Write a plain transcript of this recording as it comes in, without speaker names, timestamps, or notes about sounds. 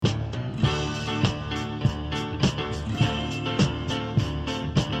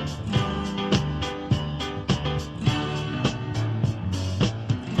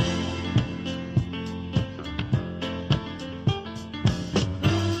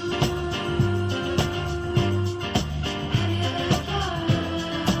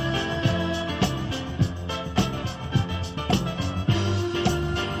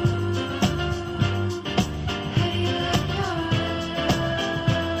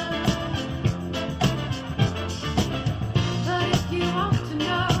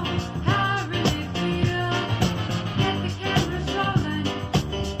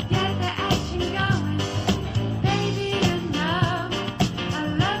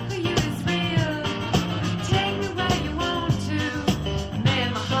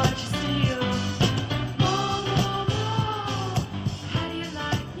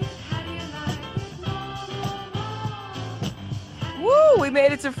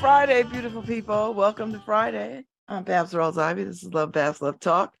It's a Friday, beautiful people. Welcome to Friday. I'm Babz Rawls-Ivy. This is LoveBabz,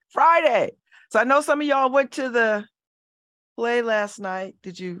 LoveTalk. Friday. So I know some of y'all went to the play last night.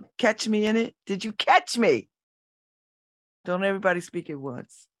 Did you catch me in it? Did you catch me? Don't everybody speak at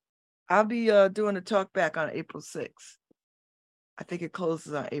once. I'll be doing a talk back on April 6th. I think it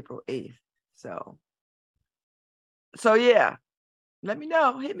closes on April 8th. So yeah, let me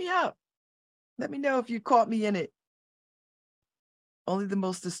know. Hit me up. Let me know if you caught me in it. Only the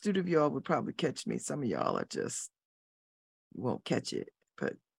most astute of y'all would probably catch me. Some of y'all are just won't catch it.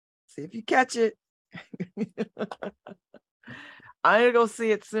 But see if you catch it. I'm gonna go see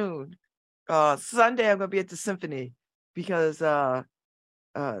it soon. Sunday I'm gonna be at the symphony because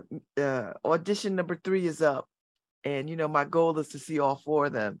audition number 3 is up, and my goal is to see all 4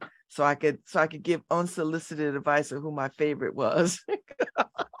 of them, so I could give unsolicited advice of who my favorite was.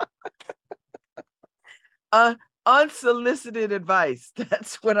 Unsolicited advice.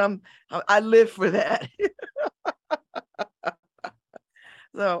 That's what I live for that.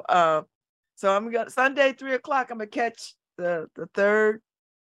 So I'm gonna Sunday 3:00. I'm gonna catch the 3rd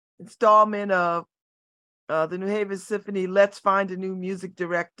installment of the New Haven Symphony Let's Find a New Music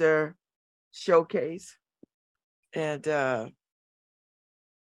Director showcase. And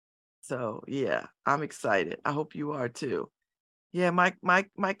so yeah, I'm excited. I hope you are too. Yeah, my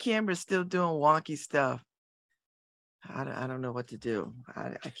camera's still doing wonky stuff. I don't know what to do.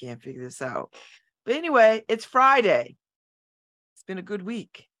 I can't figure this out. But anyway, it's Friday. It's been a good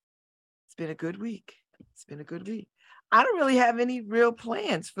week. It's been a good week. It's been a good week. I don't really have any real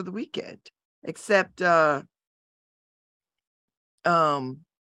plans for the weekend, except LSAT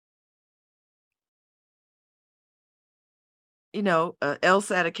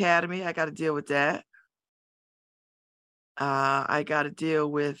Academy. I got to deal with that. I got to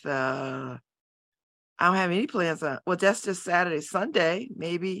deal with I don't have any plans on. Well, that's just Saturday, Sunday,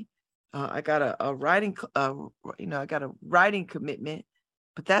 maybe. I got a writing, I got a writing commitment,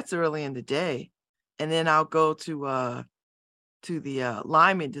 but that's early in the day, and then I'll go to the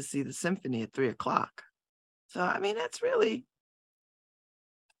Lyman to see the symphony at 3:00. So I mean, that's really,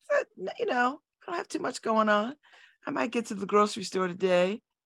 I don't have too much going on. I might get to the grocery store today,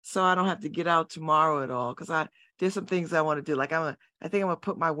 so I don't have to get out tomorrow at all. Because there's some things I want to do. Like I think I'm gonna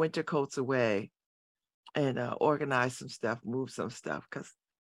put my winter coats away and organize some stuff, move some stuff, because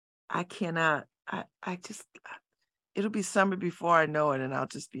I cannot. I just it'll be summer before I know it, and I'll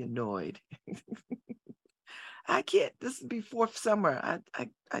just be annoyed. I can't. This is before summer. I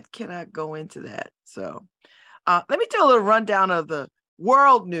cannot go into that. So let me do a little rundown of the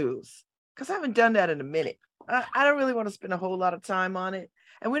world news, because I haven't done that in a minute. I don't really want to spend a whole lot of time on it,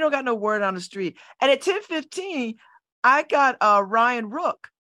 and we don't got no word on the street. And at 10:15, I got Ryan Rook.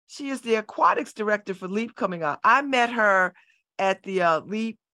 She is the aquatics director for LEAP coming out. I met her at the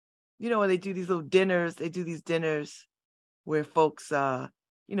LEAP, when they do these little dinners. They do these dinners where folks,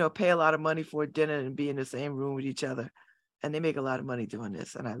 pay a lot of money for a dinner and be in the same room with each other. And they make a lot of money doing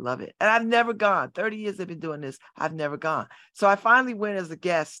this, and I love it. And I've never gone. 30 years they've been doing this. I've never gone. So I finally went as a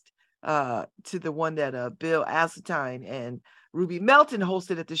guest to the one that Bill Asseltine and Ruby Melton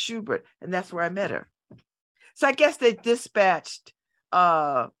hosted at the Schubert, and that's where I met her. So I guess they dispatched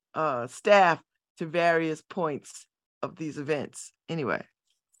staff to various points of these events. Anyway,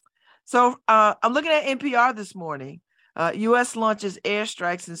 so I'm looking at NPR this morning. U.S. launches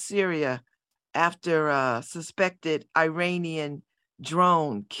airstrikes in Syria after suspected Iranian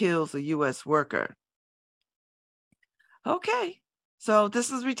drone kills a U.S. worker. Okay, so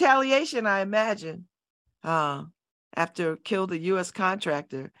this is retaliation, I imagine. After killed a U.S.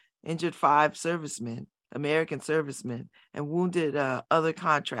 contractor, injured 5 servicemen, American servicemen, and wounded other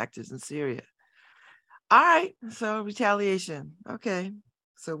contractors in Syria. All right, so retaliation. Okay,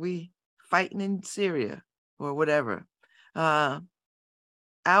 so we fighting in Syria or whatever. Al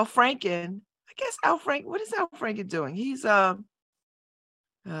Franken, what is Al Franken doing? He's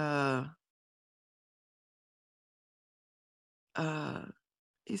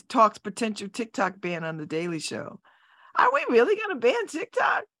he talks potential TikTok ban on the Daily Show. Are we really gonna ban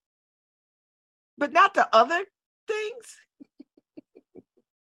TikTok? But not the other things?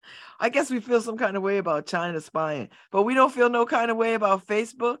 I guess we feel some kind of way about China spying, but we don't feel no kind of way about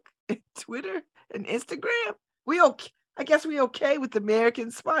Facebook and Twitter and Instagram. I guess we okay with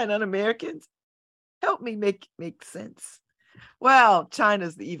Americans spying on Americans. Help me make sense. Well,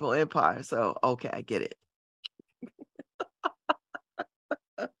 China's the evil empire, so okay, I get it.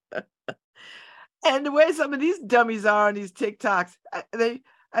 And the way some of these dummies are on these TikToks,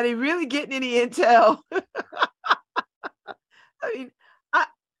 are they really getting any intel? I mean,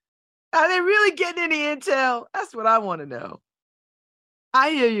 are they really getting any intel? That's what I want to know.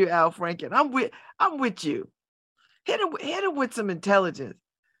 I hear you, Al Franken. I'm with you. Hit him with some intelligence.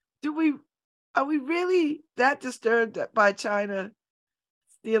 Are we really that disturbed by China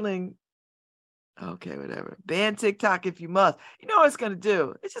stealing? Okay, whatever. Ban TikTok if you must. You know what it's gonna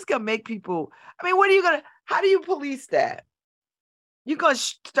do? It's just gonna make people. I mean, how do you police that? You gonna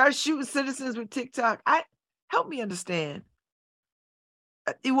start shooting citizens with TikTok? Help me understand.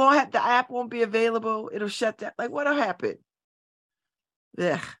 It won't have the app won't be available. It'll shut down. Like what'll happen?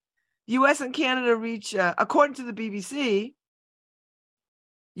 Ugh. U.S. and Canada reach, according to the BBC,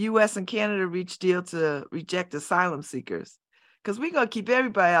 U.S. and Canada reach deal to reject asylum seekers because we're gonna keep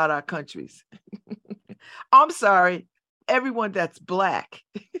everybody out of our countries. I'm sorry, everyone that's Black.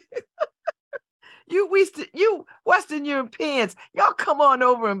 You Western Europeans, y'all come on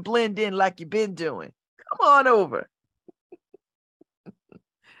over and blend in like you've been doing. Come on over.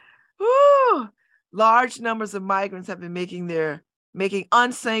 Woo! Large numbers of migrants have been making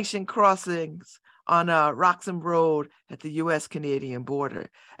unsanctioned crossings on Roxham Road at the U.S.-Canadian border.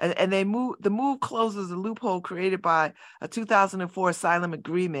 And the move closes a loophole created by a 2004 asylum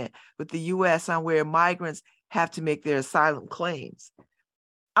agreement with the U.S. on where migrants have to make their asylum claims.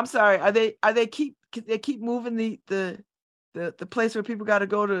 I'm sorry, they keep moving the place where people got to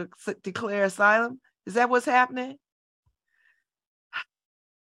go to declare asylum? Is that what's happening?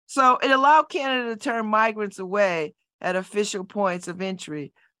 So it allowed Canada to turn migrants away at official points of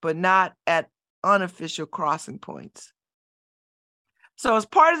entry, but not at unofficial crossing points. So as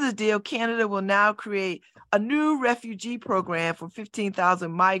part of the deal, Canada will now create a new refugee program for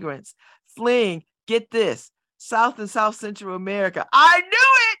 15,000 migrants fleeing, get this, South and South Central America. I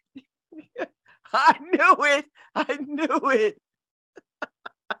knew it! I knew it! I knew it!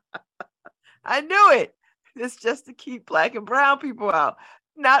 I knew it! It's just to keep Black and brown people out.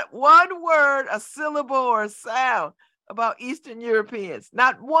 Not one word, a syllable, or a sound about Eastern Europeans.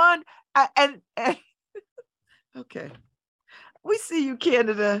 Not one. And okay. We see you,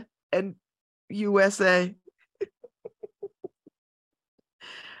 Canada and USA.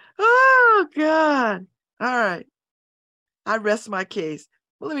 Oh, God. All right. I rest my case.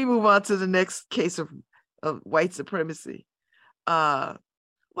 Well, let me move on to the next case of white supremacy. According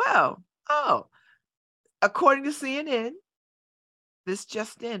to CNN, this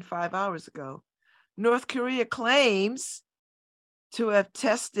just in 5 hours ago, North Korea claims to have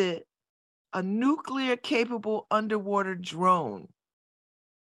tested a nuclear-capable underwater drone.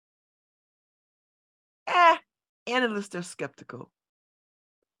 Analysts are skeptical.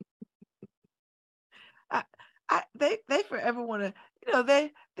 They forever want to,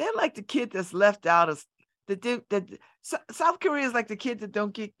 they're like the kid that's left out of South Korea is like the kid that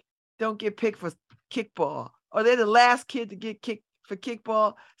don't get picked for kickball, or they're the last kid to get kicked for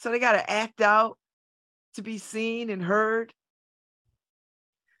kickball, so they got to act out to be seen and heard.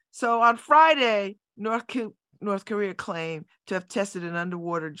 So on Friday, North Korea claimed to have tested an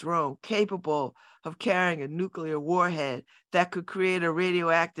underwater drone capable of carrying a nuclear warhead that could create a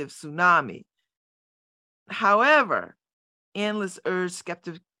radioactive tsunami. However, analysts urge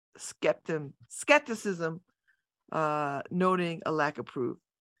skepticism, noting a lack of proof.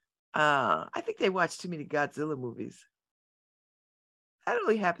 I think they watch too many Godzilla movies. That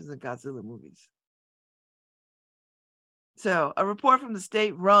really happens in Godzilla movies. So, a report from the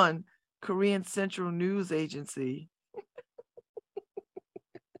state-run Korean Central News Agency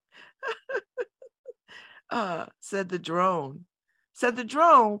said the drone,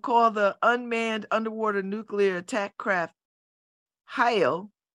 called the Unmanned Underwater Nuclear Attack Craft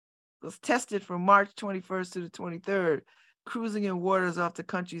Hale, was tested from March 21st to the 23rd, cruising in waters off the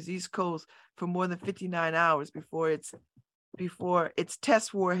country's east coast for more than 59 hours before its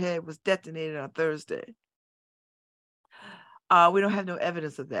test warhead was detonated on Thursday. We don't have no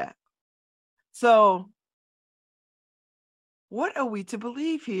evidence of that. So, what are we to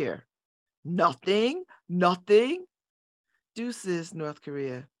believe here? Nothing. Deuces, North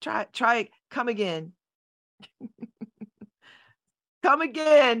Korea. Try, come again. Come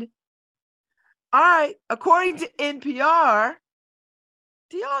again. All right, according to NPR,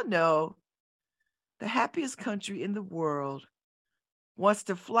 do y'all know the happiest country in the world wants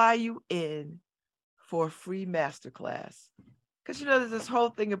to fly you in for a free masterclass? Because there's this whole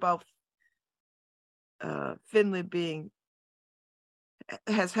thing about Finland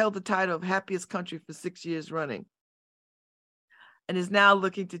has held the title of happiest country for 6 years running, and is now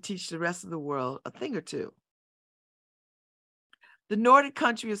looking to teach the rest of the world a thing or two. The Nordic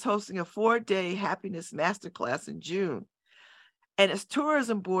country is hosting a 4-day happiness masterclass in June, and its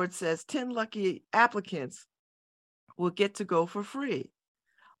tourism board says 10 lucky applicants will get to go for free.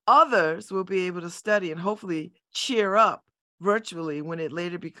 Others will be able to study and hopefully cheer up virtually when it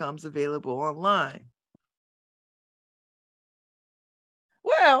later becomes available online.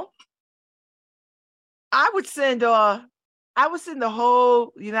 Well, I would send the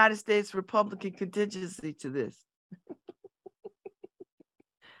whole United States Republican contingency to this.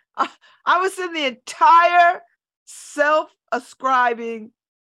 I would send the entire self-ascribing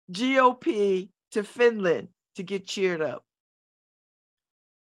GOP to Finland to get cheered up.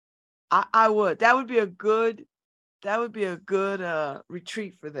 I would. That would be a good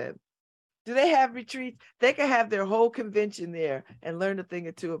retreat for them. Do they have retreats? They could have their whole convention there and learn a thing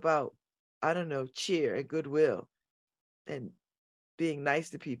or two about, I don't know, cheer and goodwill and being nice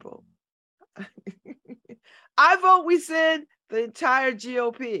to people. I vote we send the entire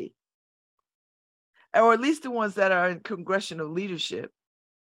GOP, or at least the ones that are in congressional leadership.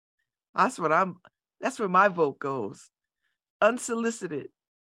 That's where my vote goes. Unsolicited.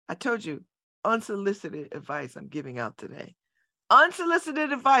 I told you, unsolicited advice I'm giving out today.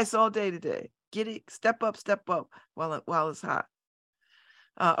 Unsolicited advice all day today. Get it, step up while it's hot.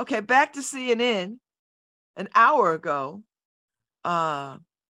 Okay, back to CNN. An hour ago,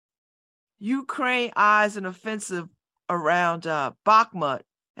 Ukraine eyes an offensive around Bakhmut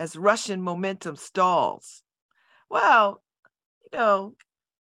as Russian momentum stalls. Well,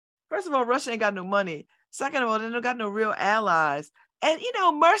 first of all, Russia ain't got no money. Second of all, they don't got no real allies. And,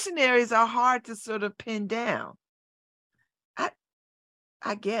 mercenaries are hard to sort of pin down.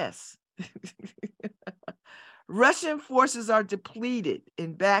 I guess. Russian forces are depleted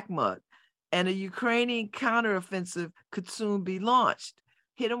in Bakhmut, and a Ukrainian counteroffensive could soon be launched.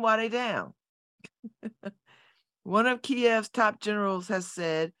 Hit them while they're down. One of Kiev's top generals has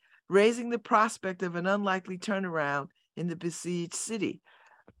said, raising the prospect of an unlikely turnaround in the besieged city.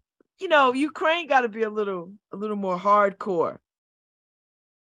 Ukraine got to be a little more hardcore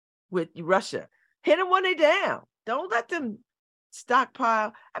with Russia. Hit them when they're down. Don't let them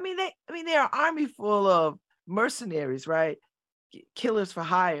stockpile. They're an army full of mercenaries, right? Killers for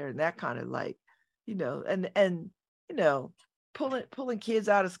hire and that kind of pulling kids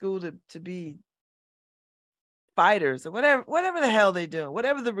out of school to be fighters or whatever the hell they're doing,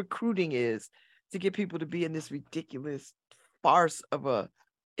 whatever the recruiting is to get people to be in this ridiculous farce of a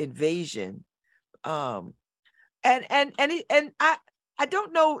invasion. I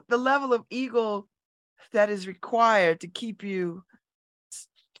don't know the level of ego that is required to keep you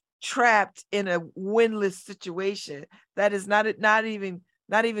trapped in a winless situation that is not even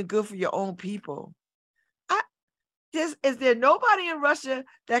good for your own people. Is there nobody in Russia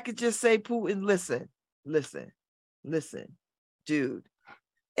that could just say, Putin, listen, dude?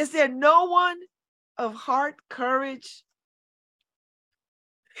 Is there no one of heart, courage,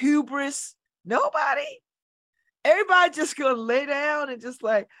 hubris? Nobody? Everybody just gonna lay down and just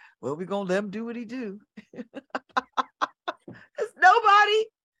like, well, we're gonna let him do what he do. There's nobody.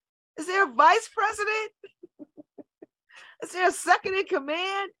 Is there a vice president? Is there a second in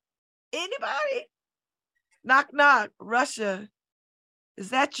command? Anybody? Knock, knock. Russia. Is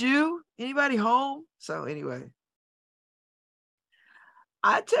that you? Anybody home? So anyway,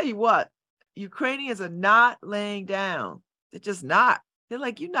 I tell you what, Ukrainians are not laying down. They're just not. They're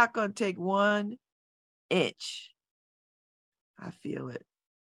like, you're not going to take 1 inch. I feel it.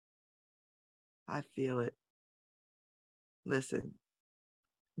 Listen,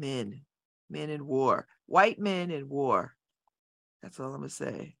 men in war, white men in war. That's all I'm going to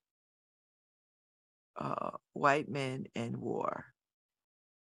say. White men in war.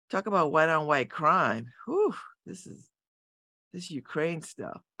 Talk about white on white crime. Whew, this Ukraine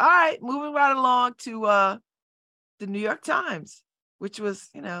stuff. All right, moving right along to the New York Times, which was,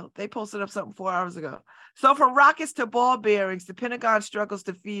 they posted up something 4 hours ago. So from rockets to ball bearings, the Pentagon struggles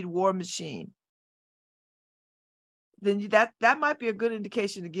to feed war machine. Then that might be a good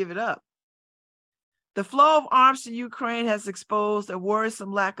indication to give it up. The flow of arms to Ukraine has exposed a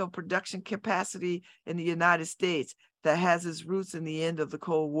worrisome lack of production capacity in the United States that has its roots in the end of the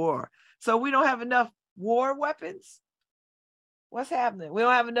Cold War. So we don't have enough war weapons? What's happening? We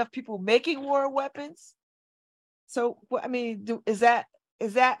don't have enough people making war weapons? So, is that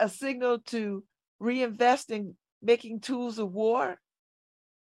a signal to reinvest in making tools of war?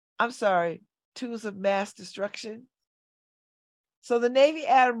 I'm sorry, tools of mass destruction? So the Navy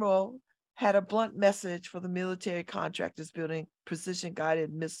Admiral had a blunt message for the military contractors building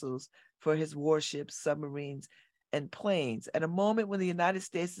precision-guided missiles for his warships, submarines, and planes at a moment when the United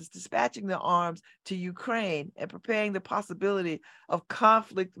States is dispatching the arms to Ukraine and preparing the possibility of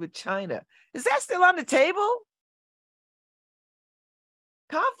conflict with China. Is that still on the table?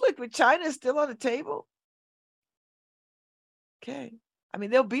 Conflict with China is still on the table? Okay.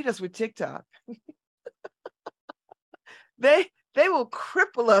 They'll beat us with TikTok. They will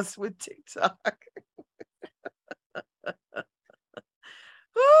cripple us with TikTok.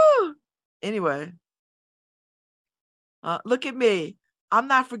 Anyway, look at me. I'm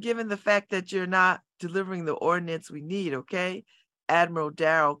not forgiving the fact that you're not delivering the ordnance we need, okay? Admiral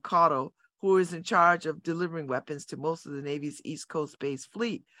Darrell Cotto, who is in charge of delivering weapons to most of the Navy's East Coast-based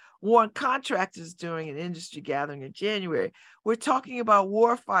fleet, warned contractors during an industry gathering in January. We're talking about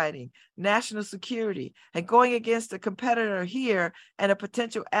war fighting, national security, and going against a competitor here and a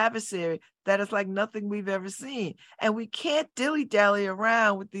potential adversary that is like nothing we've ever seen. And we can't dilly-dally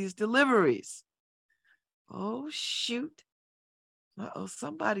around with these deliveries. Oh, shoot. Uh-oh,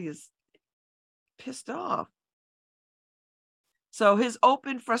 somebody is pissed off. So his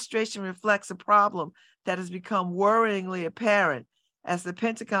open frustration reflects a problem that has become worryingly apparent as the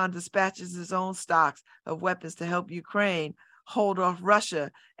Pentagon dispatches its own stocks of weapons to help Ukraine hold off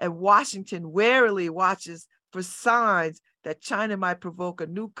Russia, and Washington warily watches for signs that China might provoke a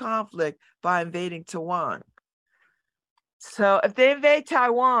new conflict by invading Taiwan. So if they invade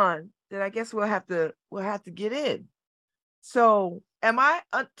Taiwan, then I guess we'll have to get in. So am I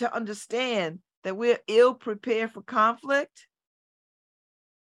to understand that we're ill prepared for conflict?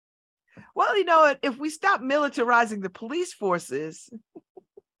 Well, you know, if we stop militarizing the police forces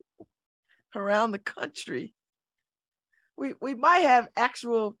around the country, we might have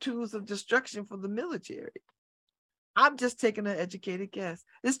actual tools of destruction for the military. I'm just taking an educated guess.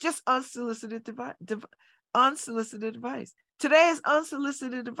 It's just unsolicited advice. Today is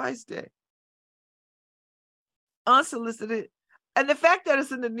unsolicited advice day. Unsolicited. And the fact that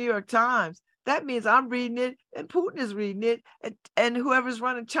it's in the New York Times, that means I'm reading it and Putin is reading it and whoever's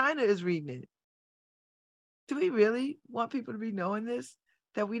running China is reading it. Do we really want people to be knowing this,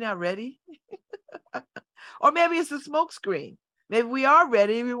 that we're not ready? Or maybe it's a smokescreen. Maybe we are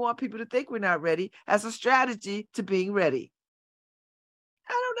ready and we want people to think we're not ready as a strategy to being ready.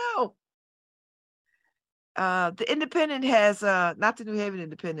 I don't know. The Independent has, not the New Haven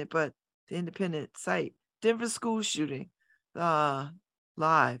Independent, but the Independent site, Denver school shooting,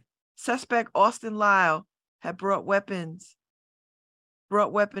 live. Suspect Austin Lyle had brought weapon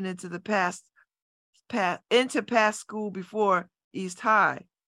into past school before East High.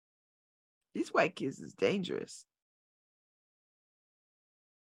 These white kids is dangerous.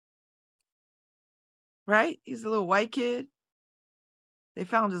 Right? He's a little white kid. They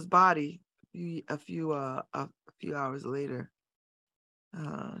found his body a few hours later.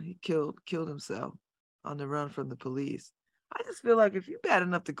 He killed himself on the run from the police. I just feel like if you're bad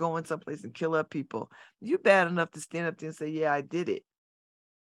enough to go in someplace and kill up people, you're bad enough to stand up there and say, yeah, I did it.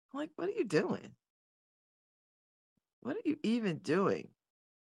 I'm like, what are you doing? What are you even doing?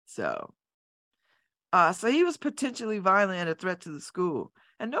 So he was potentially violent and a threat to the school.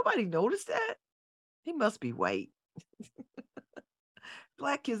 And nobody noticed that? He must be white.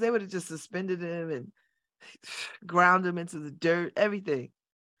 Black kids, they would have just suspended him and ground him into the dirt, everything.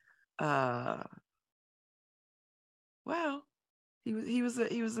 Well, he was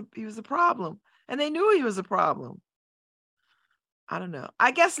a problem. And they knew he was a problem. I don't know.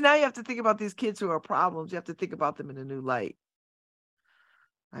 I guess now you have to think about these kids who are problems. You have to think about them in a new light.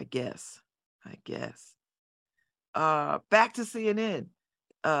 I guess. Back to CNN.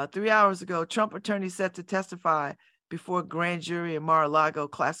 3 hours ago, Trump attorney set to testify before grand jury in Mar-a-Lago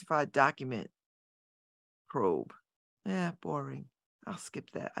classified document probe. Boring. I'll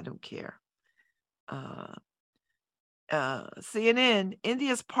skip that. I don't care. CNN,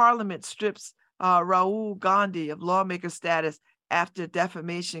 India's parliament strips Rahul Gandhi of lawmaker status after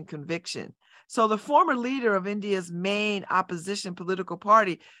defamation conviction. So the former leader of India's main opposition political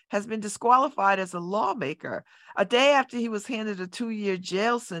party has been disqualified as a lawmaker a day after he was handed a 2-year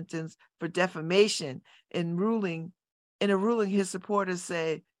jail sentence for defamation in a ruling his supporters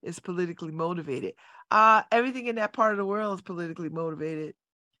say is politically motivated. Everything in that part of the world is politically motivated.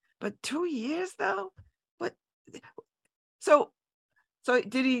 But 2 years though? But so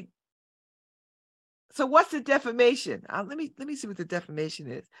did he? So what's the defamation? Let me see what the defamation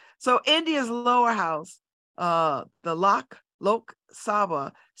is. So India's lower house, the Lok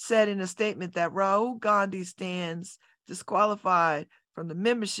Sabha, said in a statement that Rahul Gandhi stands disqualified from the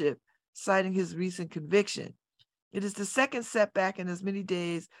membership, citing his recent conviction. It is the second setback in as many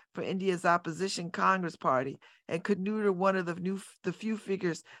days for India's opposition Congress party and could neuter one of the few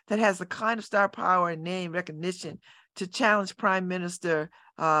figures that has the kind of star power and name recognition to challenge Prime Minister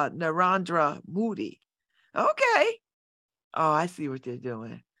Narendra Modi. Okay. Oh, I see what they're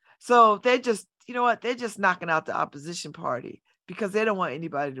doing. So they're just, you know what? They're just knocking out the opposition party because they don't want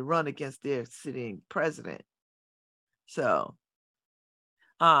anybody to run against their sitting president. So,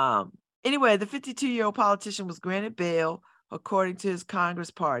 anyway, the 52-year-old politician was granted bail according to his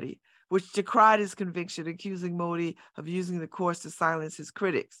Congress party, which decried his conviction, accusing Modi of using the courts to silence his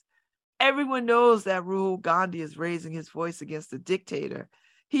critics. Everyone knows that Rahul Gandhi is raising his voice against the dictator.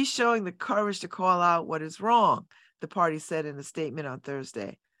 He's showing the courage to call out what is wrong, the party said in a statement on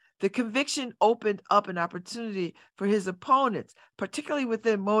Thursday. The conviction opened up an opportunity for his opponents, particularly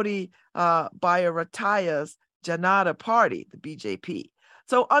within Modi Bharatiya's Janata Party, the BJP.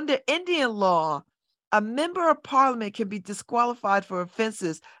 So under Indian law, a member of parliament can be disqualified for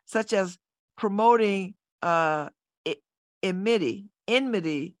offenses such as promoting enmity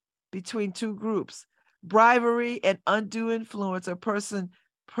between two groups, bribery and undue influence or personation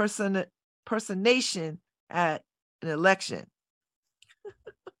at an election.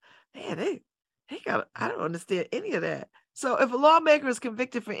 Man, they got, I don't understand any of that. So if a lawmaker is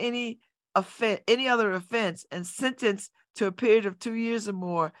convicted for any other offense and sentenced to a period of 2 years or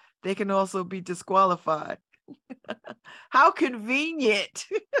more, they can also be disqualified. How convenient.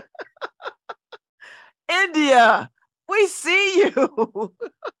 India, we see you.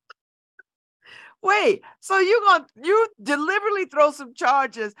 Wait, so you deliberately throw some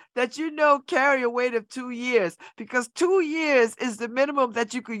charges that you know carry a weight of 2 years, because 2 years is the minimum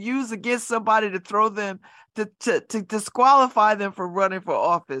that you could use against somebody to throw them to disqualify them from running for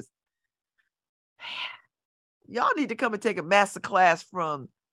office. Y'all need to come and take a master class from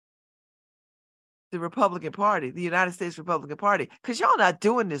the Republican Party, the United States Republican Party, because y'all not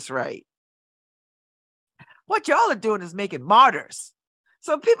doing this right. What y'all are doing is making martyrs.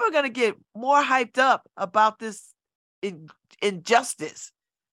 So people are going to get more hyped up about this injustice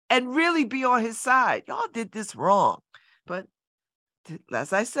and really be on his side. Y'all did this wrong. But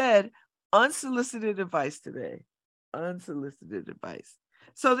as I said, unsolicited advice today. Unsolicited advice.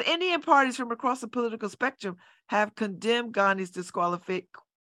 So the Indian parties from across the political spectrum have condemned Gandhi's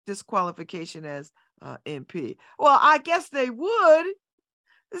disqualification as MP. Well, I guess they would.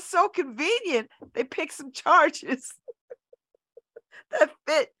 It's so convenient. They pick some charges that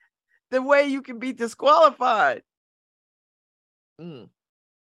fit the way you can be disqualified.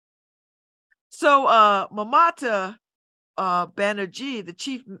 So Mamata Banerjee, the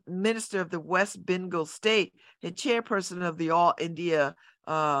chief minister of the West Bengal state and chairperson of the All India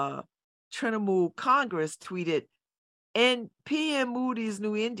Trinamool Congress, tweeted, in PM Modi's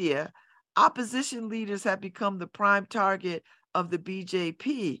New India, opposition leaders have become the prime target of the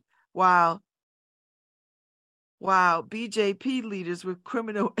BJP, while BJP leaders with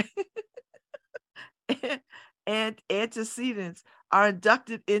criminal and antecedents are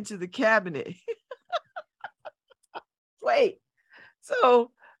inducted into the cabinet. Wait,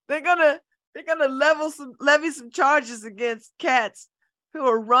 so they're gonna levy some charges against cats who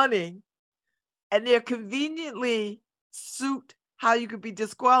are running, and they're conveniently suit how you could be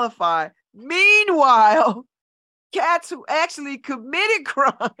disqualified. Meanwhile, cats who actually committed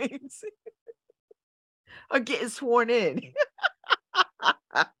crimes are getting sworn in.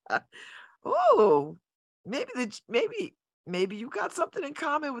 Oh, maybe you got something in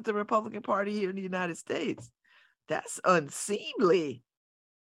common with the Republican Party here in the United States. That's unseemly.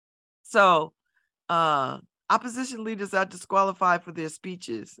 So, opposition leaders are disqualified for their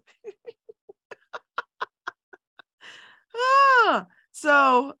speeches.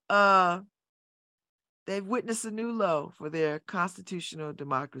 So, they've witnessed a new low for their constitutional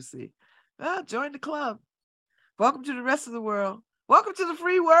democracy. Join the club. Welcome to the rest of the world. Welcome to the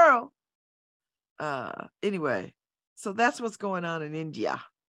free world. Anyway, so that's what's going on in India.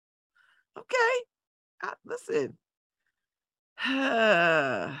 Okay, listen.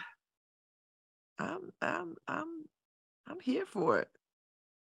 I'm here for it.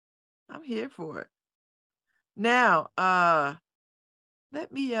 I'm here for it. Now,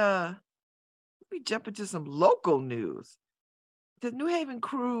 let me jump into some local news. The New Haven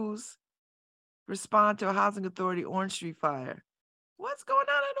crews respond to a housing authority Orange Street fire. What's going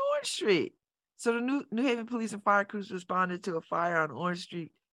on Orange Street? So the New Haven police and fire crews responded to a fire on Orange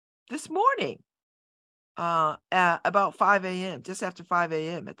Street this morning, at about 5 a.m., just after 5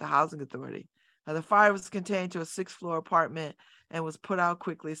 a.m. at the housing authority. The fire was contained to a 6th-floor apartment and was put out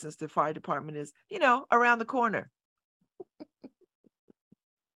quickly since the fire department is, around the corner.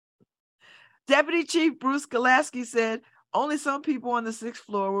 Deputy Chief Bruce Galaski said only some people on the 6th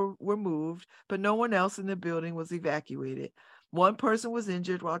floor were moved, but no one else in the building was evacuated. One person was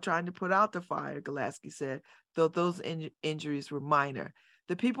injured while trying to put out the fire, Galaski said, though those injuries were minor.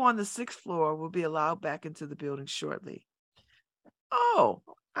 The people on the 6th floor will be allowed back into the building shortly. Oh,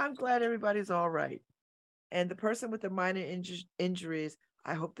 I'm glad everybody's all right. And the person with the minor injuries,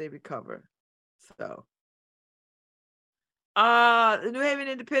 I hope they recover. So, the New Haven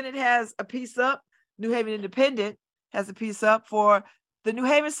Independent has a piece up. New Haven Independent has a piece up for the New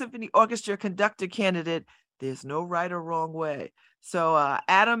Haven Symphony Orchestra conductor candidate. There's no right or wrong way. So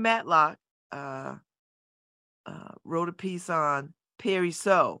Adam Matlock wrote a piece on Perry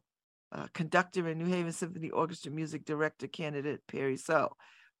So, conductor and New Haven Symphony Orchestra music director candidate Perry So,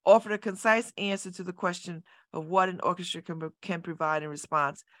 offered a concise answer to the question of what an orchestra can provide in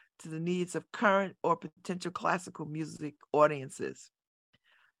response to the needs of current or potential classical music audiences.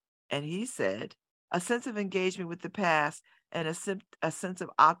 And he said, a sense of engagement with the past and a sense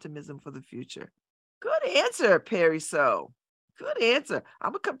of optimism for the future. Good answer, Perry So. Good answer.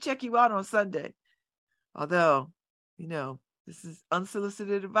 I'm going to come check you out on Sunday. Although, this is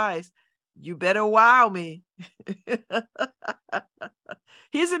unsolicited advice. You better wow me.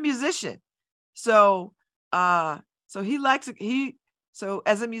 He's a musician. So as a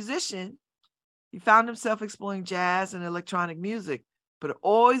musician, he found himself exploring jazz and electronic music, but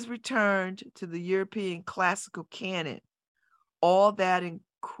always returned to the European classical canon. All that in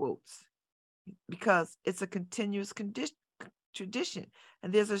quotes, because it's a continuous tradition,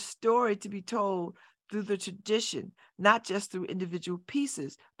 and there's a story to be told through the tradition, not just through individual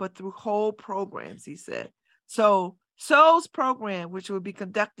pieces, but through whole programs, he said. So So's program, which will be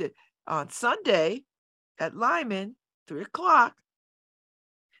conducted on Sunday at Lyman, 3:00,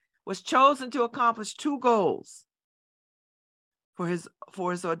 was chosen to accomplish two goals for his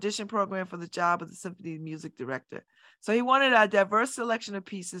audition program for the job of the symphony music director. So he wanted a diverse selection of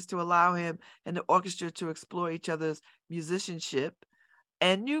pieces to allow him and the orchestra to explore each other's musicianship.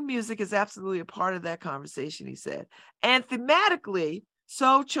 And new music is absolutely a part of that conversation, he said. And thematically,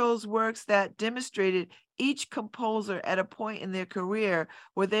 So chose works that demonstrated each composer at a point in their career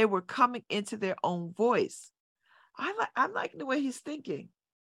where they were coming into their own voice. I'm liking the way he's thinking.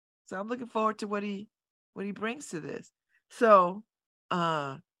 So I'm looking forward to what he brings to this. So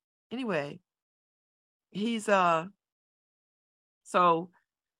anyway, he's so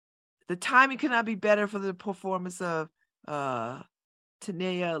the timing could not be better for the performance of Tanea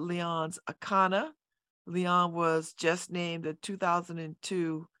Leon's Akana. Leon was just named the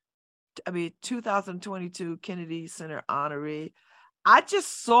 2022 Kennedy Center honoree. I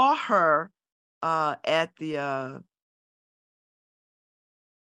just saw her at the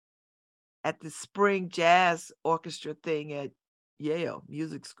spring jazz orchestra thing at Yale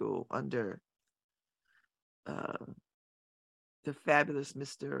Music School under the fabulous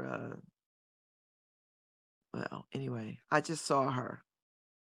Mr. Well, anyway, I just saw her.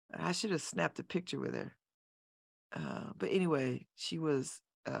 I should have snapped a picture with her. But anyway, she was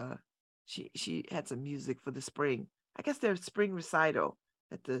she had some music for the spring. I guess their spring recital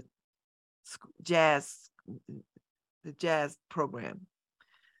at the jazz program.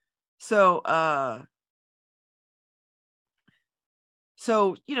 So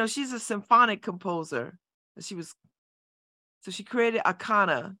she's a symphonic composer. She created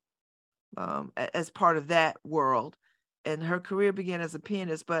Akana as part of that world, and her career began as a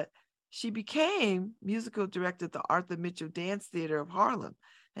pianist, but she became musical director at the Arthur Mitchell Dance Theater of Harlem,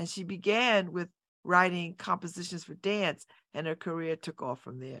 and she began with writing compositions for dance, and her career took off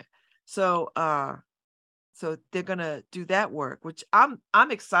from there. So they're gonna do that work, which I'm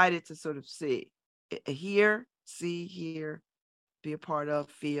excited to sort of see, hear, be a part of,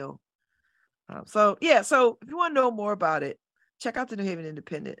 feel. So if you want to know more about it, check out the New Haven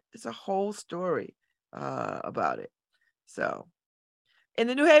Independent. It's a whole story about it. So in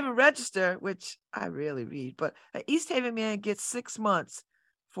the New Haven Register, which I rarely read, but an East Haven man gets 6 months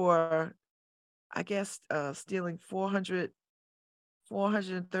for, I guess, stealing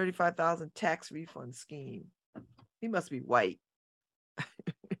 $435,000 tax refund scheme. He must be white.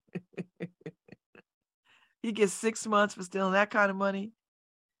 He gets 6 months for stealing that kind of money.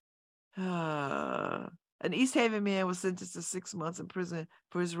 An East Haven man was sentenced to 6 months in prison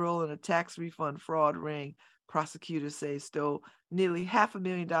for his role in a tax refund fraud ring. Prosecutors say stole nearly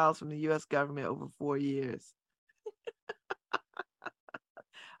 $500,000 from the U.S. government over 4 years.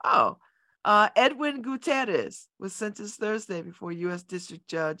 Edwin Gutierrez was sentenced Thursday before U.S. District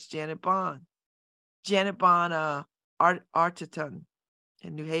Judge Janet Bond Arteton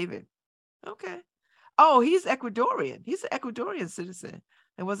in New Haven. Okay. He's Ecuadorian. He's an Ecuadorian citizen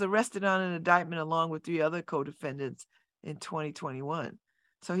and was arrested on an indictment along with 3 other co-defendants in 2021.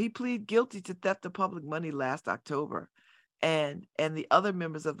 So he pleaded guilty to theft of public money last October. And the other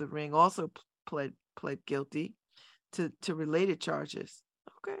members of the ring also pled guilty to related charges.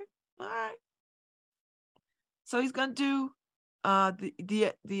 Okay. All right. So he's going to do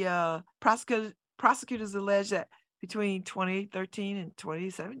the prosecutors allege that between 2013 and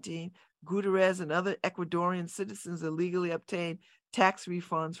 2017, Gutierrez and other Ecuadorian citizens illegally obtained tax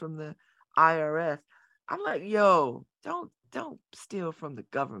refunds from the IRS. I'm like, yo, don't steal from the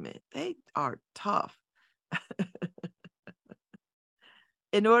government. They are tough.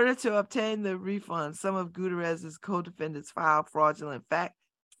 In order to obtain the refund, some of Gutierrez's co-defendants filed fraudulent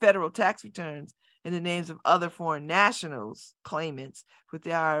federal tax returns in the names of other foreign nationals claimants with the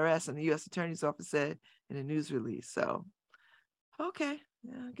IRS, and the U.S. Attorney's Office said in a news release. So, okay,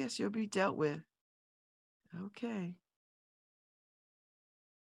 yeah, I guess you'll be dealt with. Okay.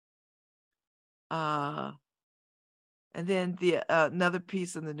 And then the another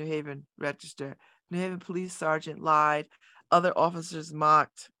piece in the New Haven Register. New Haven police sergeant lied. Other officers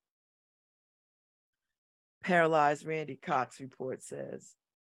mocked. Paralyzed Randy Cox report says.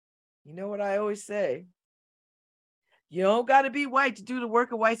 You know what I always say? You don't got to be white to do the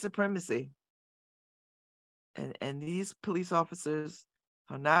work of white supremacy. And these police officers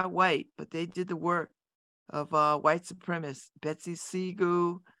are not white, but they did the work of white supremacists. Betsy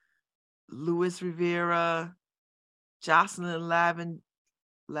Siegel, Louis Rivera, Jocelyn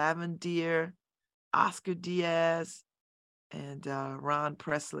Lavendier, Oscar Diaz, and Ron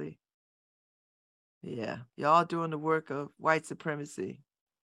Presley. Yeah, y'all doing the work of white supremacy.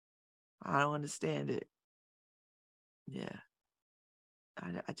 I don't understand it. Yeah,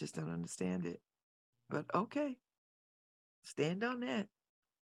 I just don't understand it. But okay, stand on that.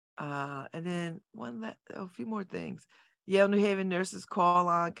 And then a few more things. Yale New Haven nurses call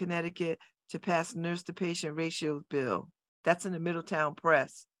on Connecticut to pass nurse to patient ratio bill. That's in the Middletown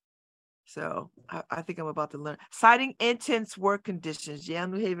Press. So I think I'm about to learn. Citing intense work conditions, Yale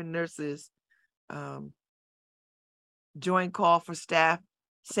New Haven nurses join call for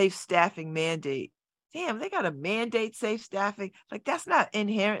safe staffing mandate. Damn, they got to mandate safe staffing. Like, that's not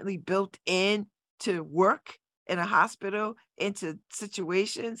inherently built in to work in a hospital, into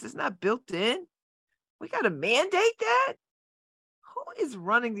situations. It's not built in. We got to mandate that? Who is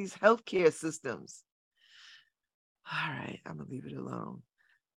running these healthcare systems? All right, I'm going to leave it alone.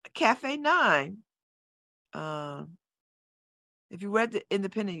 Cafe 9. If you read the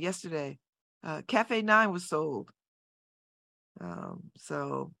Independent yesterday, Cafe 9 was sold.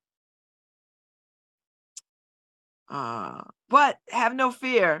 But have no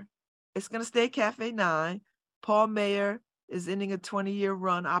fear. It's going to stay Cafe 9. Paul Mayer is ending a 20-year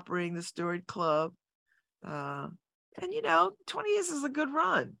run operating the storied club. And 20 years is a good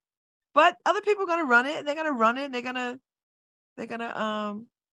run. But other people are going to run it, and they're going to run it, and they're going to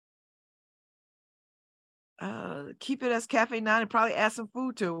keep it as Cafe 9 and probably add some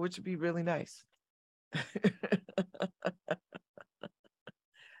food to it, which would be really nice.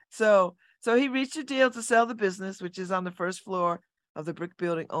 So he reached a deal to sell the business, which is on the first floor of the brick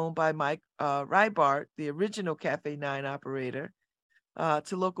building owned by Mike Rybart, the original Cafe 9 operator,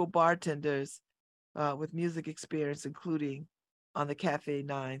 to local bartenders with music experience, including on the Cafe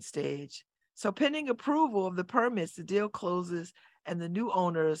 9 stage. So pending approval of the permits, the deal closes, and the new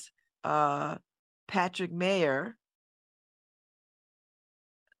owners, Patrick Mayer,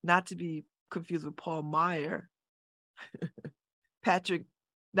 not to be confused with Paul Meyer, Patrick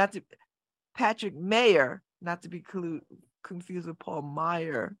Mayer, not to be confused with Paul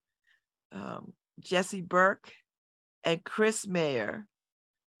Meyer, Jesse Burke, and Chris Mayer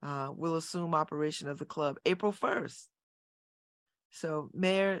will assume operation of the club April 1st. So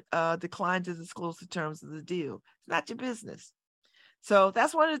Mayer declined to disclose the terms of the deal. It's not your business. So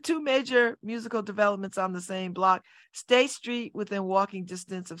that's one of the two major musical developments on the same block. State Street, within walking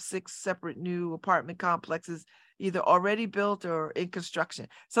distance of 6 separate new apartment complexes, either already built or in construction.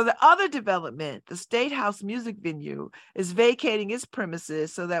 So the other development, the State House Music Venue, is vacating its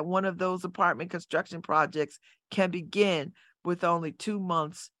premises so that one of those apartment construction projects can begin with only 2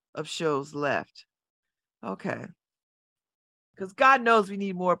 months of shows left. Okay. Because God knows we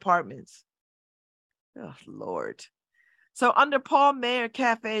need more apartments. Oh, Lord. So under Paul Mayer,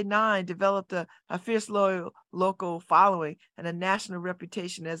 Cafe 9 developed a fierce local following and a national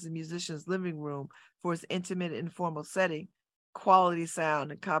reputation as a musician's living room for its intimate, informal setting, quality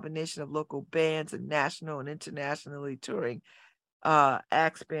sound, and combination of local bands and national and internationally touring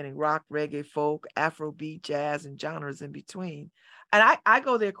acts spanning rock, reggae, folk, Afrobeat, jazz, and genres in between. And I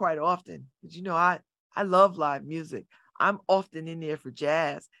go there quite often because, I love live music. I'm often in there for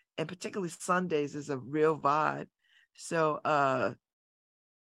jazz, and particularly Sundays is a real vibe. So, and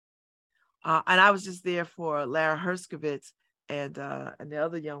I was just there for Lara Herskovitz and the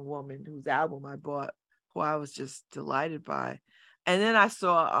other young woman whose album I bought, who I was just delighted by. And then I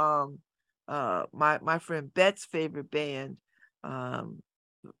saw my friend Bet's favorite band.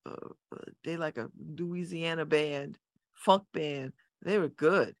 They like a Louisiana band, funk band. They were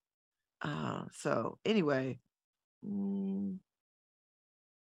good. So anyway,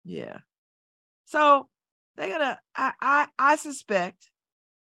 yeah. So They're gonna, I suspect.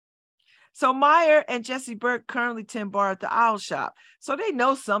 So Meyer and Jesse Burke currently tend bar at the Owl Shop. So they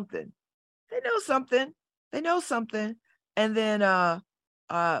know something. They know something. And then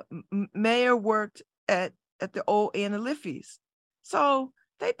Mayer worked at the old Anna Liffey's. So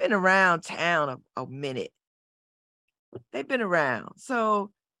they've been around town a minute. They've been around. So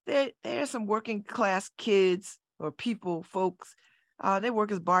there's some working class kids or people, folks. They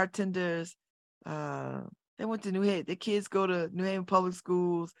work as bartenders. They went to New Haven. The kids go to New Haven public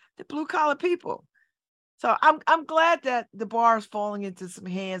schools. They're blue collar people. So I'm glad that the bar is falling into some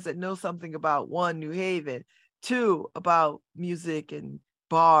hands that know something about, one, New Haven, two, about music and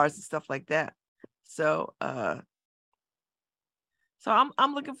bars and stuff like that. So I'm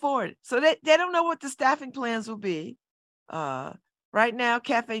looking forward. So they don't know what the staffing plans will be. Right now,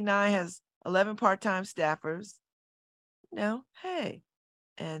 Cafe 9 has 11 part-time staffers. Hey.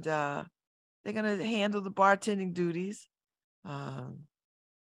 And they're going to handle the bartending duties. And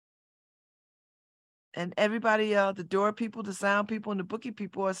everybody, the door people, the sound people, and the booking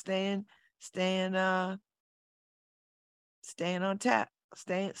people are staying on tap,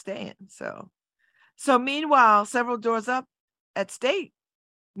 staying. So meanwhile, several doors up at State,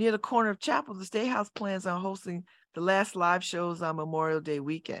 near the corner of Chapel, the State House plans on hosting the last live shows on Memorial Day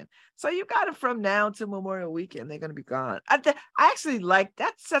weekend. So you got it from now until Memorial weekend. They're going to be gone. I actually like,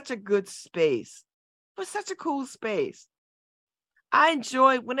 that's such a good space. It was such a cool space. I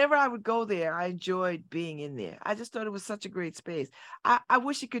enjoyed, whenever I would go there, I enjoyed being in there. I just thought it was such a great space. I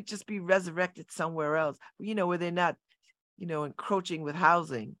wish it could just be resurrected somewhere else, where they're not, encroaching with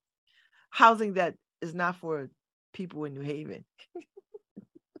housing that is not for people in New Haven.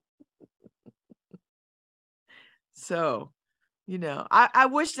 So, I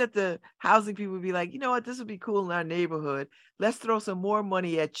wish that the housing people would be like, you know what, this would be cool in our neighborhood. Let's throw some more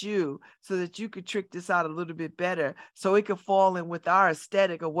money at you so that you could trick this out a little bit better, so it could fall in with our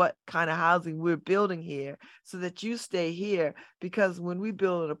aesthetic of what kind of housing we're building here, so that you stay here. Because when we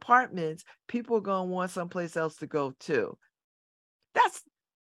build apartments, people are going to want someplace else to go too.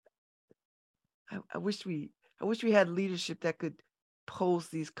 I wish we had leadership that could pose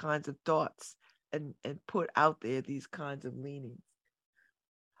these kinds of thoughts and put out there these kinds of leanings.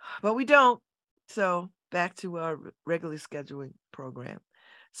 But we don't. So back to our regularly scheduling program.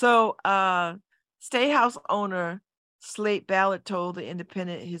 So State House owner Slate Ballard told the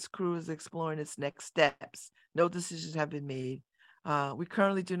Independent his crew is exploring its next steps. No decisions have been made. We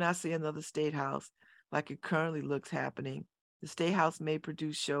currently do not see another State House like it currently looks happening. The State House may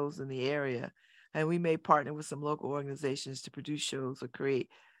produce shows in the area, and we may partner with some local organizations to produce shows or create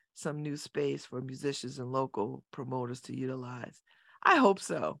some new space for musicians and local promoters to utilize. I hope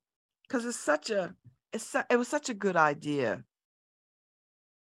so, because it was such a good idea.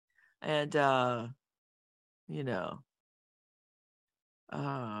 And yeah,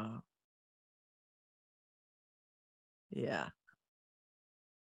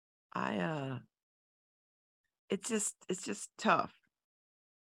 it's just tough.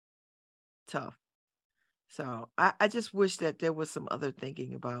 So I just wish that there was some other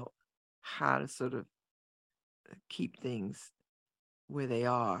thinking about how to sort of keep things where they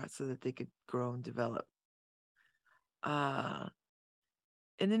are so that they could grow and develop. In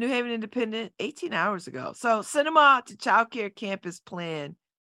the New Haven Independent, 18 hours ago. So cinema to childcare campus plan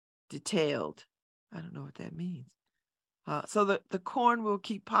detailed. I don't know what that means. So the corn will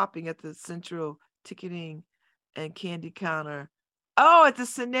keep popping at the central ticketing and candy counter. Oh, at the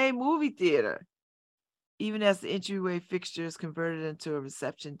Cine movie theater. Even as the entryway fixture is converted into a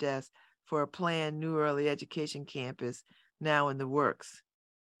reception desk for a planned new early education campus now in the works.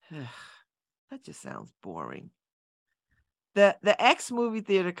 That just sounds boring. The X movie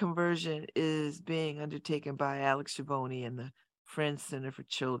theater conversion is being undertaken by Alex Schiavone and the Friends Center for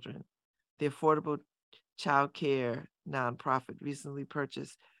Children. The affordable child care nonprofit recently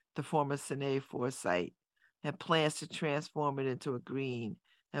purchased the former Cine 4 site and plans to transform it into a green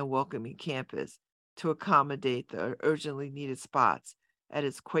and welcoming campus to accommodate the urgently needed spots at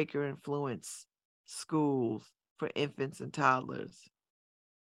its Quaker influence schools for infants and toddlers.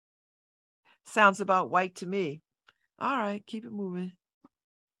 Sounds about white to me. All right, keep it moving.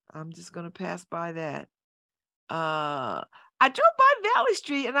 I'm just going to pass by that. I drove by Valley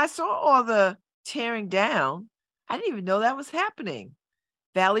Street and I saw all the tearing down. I didn't even know that was happening.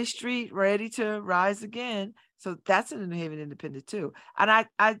 Valley Street ready to rise again. So that's in the New Haven Independent too. And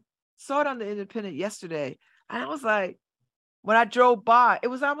I saw it on the Independent yesterday. And I was like, when I drove by, it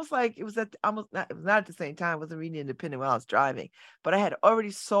was almost like it was not at the same time. I wasn't reading the Independent while I was driving, but I had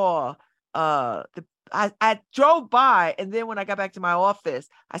already saw I drove by, and then when I got back to my office,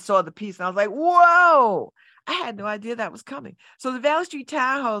 I saw the piece and I was like, whoa, I had no idea that was coming. So the Valley Street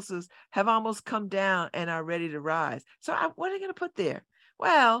townhouses have almost come down and are ready to rise. So what are they going to put there?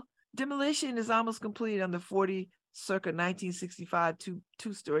 Well, demolition is almost complete on the 40 circa 1965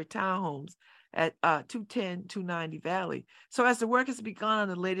 two-story townhomes at 210, 290 Valley. So as the work has begun on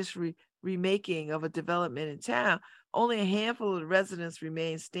the latest remaking of a development in town, only a handful of the residents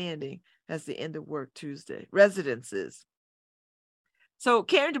remain standing as the end of work Tuesday. Residences. So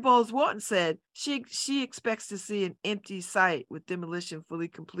Karen DeBose Walton said she expects to see an empty site with demolition fully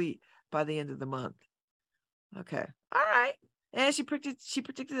complete by the end of the month. Okay. All right. And she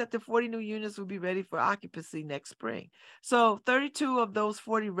predicted that the 40 new units will be ready for occupancy next spring. So 32 of those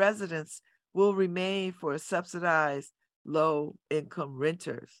 40 residents will remain for subsidized low-income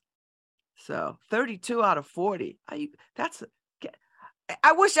renters. So 32 out of 40. I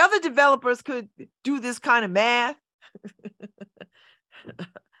wish other developers could do this kind of math.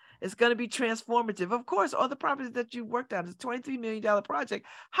 It's going to be transformative. Of course, all the properties that you worked on is a $23 million project.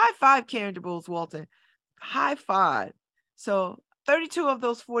 High five, Karen DeBose Walton. High five. So 32 of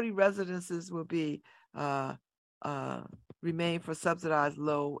those 40 residences will be remain for subsidized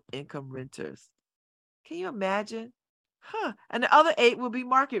low-income renters. Can you imagine? And the other 8 will be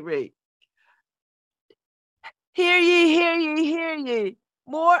market rate. Hear ye, hear ye, hear ye.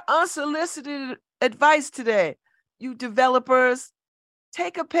 More unsolicited advice today. You developers,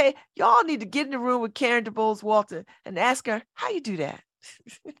 take a pay. Y'all need to get in the room with Karen DeBose Walton and ask her, how you do that?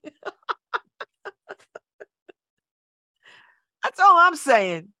 That's all I'm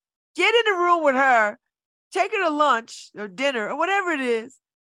saying. Get in the room with her, take her to lunch or dinner or whatever it is,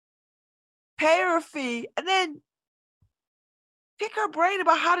 pay her a fee, and then pick her brain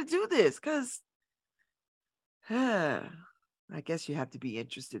about how to do this. Because I guess you have to be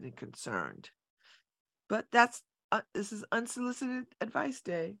interested and concerned. But this is Unsolicited Advice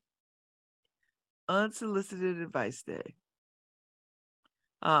Day. Unsolicited Advice Day.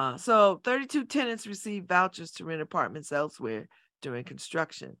 So 32 tenants received vouchers to rent apartments elsewhere during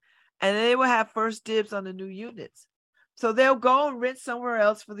construction, and they will have first dibs on the new units. So they'll go and rent somewhere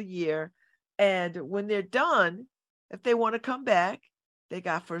else for the year, and when they're done, if they want to come back, they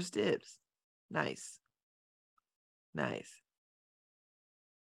got first dibs. Nice.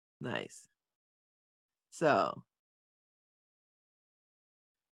 So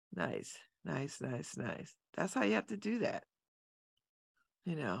nice. That's how you have to do that.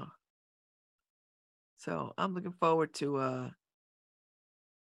 So I'm looking forward to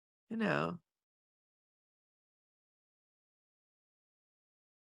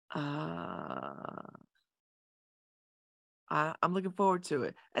I'm looking forward to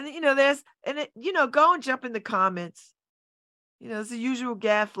it. And go and jump in the comments. It's the usual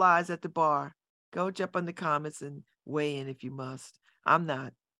gadflies at the bar. Go jump in the comments and weigh in if you must. I'm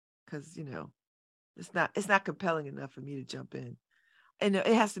not, because it's not compelling enough for me to jump in. And it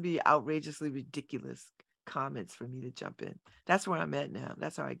has to be outrageously ridiculous comments for me to jump in. That's where I'm at now.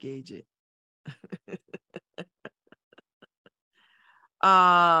 That's how I gauge it.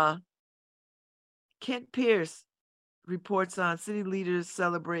 Kent Pierce reports on city leaders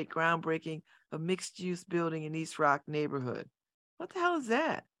celebrate groundbreaking of mixed-use building in East Rock neighborhood. What the hell is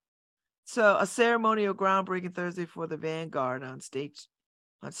that? So a ceremonial groundbreaking Thursday for the Vanguard on State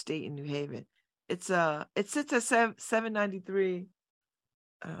in New Haven. It sits at 793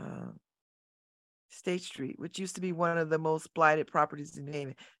 State Street, which used to be one of the most blighted properties in New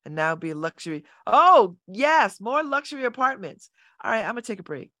Haven, and now be a luxury. Oh, yes, more luxury apartments. All right, I'm gonna take a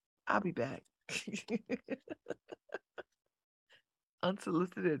break. I'll be back.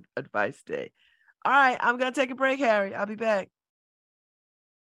 Unsolicited Advice Day. All right, I'm gonna take a break, Harry. I'll be back.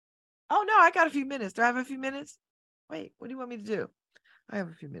 Oh no, I got a few minutes. Do I have a few minutes? Wait, what do you want me to do? I have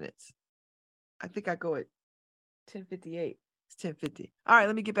a few minutes. I think I go at 10:58. It's 10:50. All right,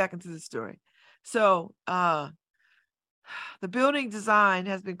 let me get back into the story. So, the building design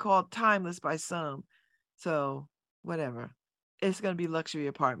has been called timeless by some. So, whatever. It's going to be luxury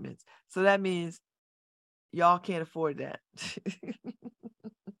apartments. So that means y'all can't afford that.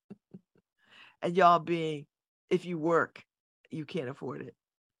 And y'all being, if you work, you can't afford it.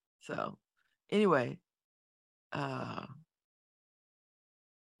 So, anyway,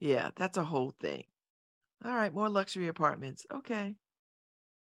 yeah, that's a whole thing. All right, more luxury apartments. Okay.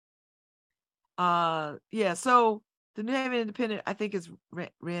 Yeah, so the New Haven Independent, I think,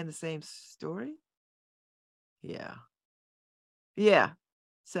 ran the same story. Yeah.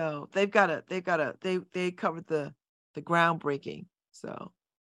 So they covered the groundbreaking. So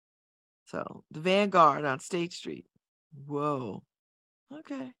the Vanguard on State Street. Whoa.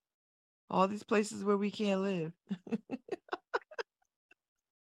 Okay. All these places where we can't live.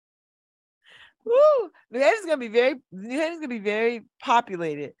 Woo! New Hampshire's gonna be very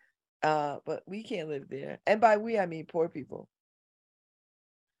populated. But we can't live there. And by we I mean poor people,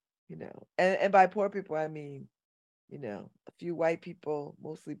 you know. And by poor people I mean, you know, a few white people,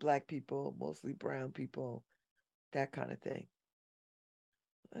 mostly black people, mostly brown people, that kind of thing.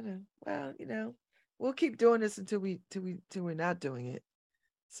 I know. Well, you know, we'll keep doing this until we're not doing it.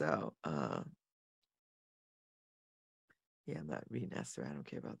 So yeah, I'm not reading Esther. I don't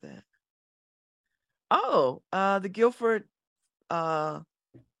care about that. Oh, the Guilford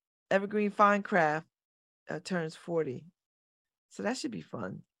Evergreen Fine Craft turns 40. So that should be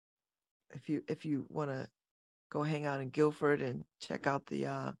fun. If you want to go hang out in Guilford and check out the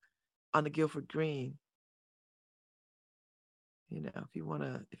on the Guilford Green. You know, if you want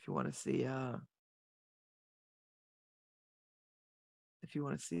to see if you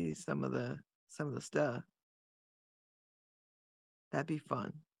want to see some of the stuff, that'd be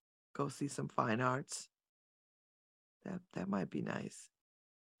fun. Go see some fine arts. That might be nice.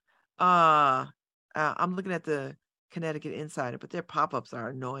 I'm looking at the Connecticut Insider, but their pop-ups are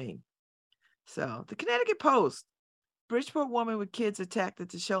annoying. So the Connecticut Post: Bridgeport woman with kids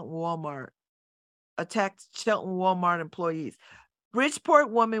attacked Shelton Walmart employees.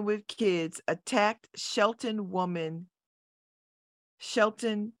 Bridgeport woman with kids attacked Shelton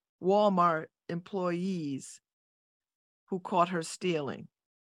Walmart employees who caught her stealing.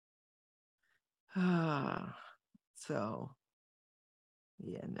 So,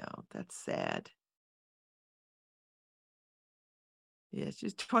 yeah, no, that's sad. Yeah,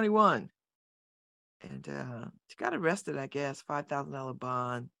 she's 21. And she got arrested, I guess, $5,000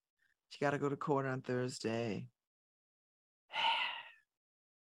 bond. She got to go to court on Thursday.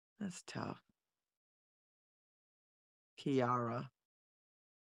 That's tough. Kiara.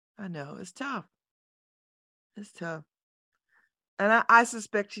 I know, it's tough. It's tough. And I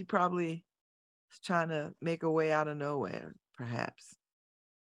suspect she probably is trying to make her way out of nowhere, perhaps.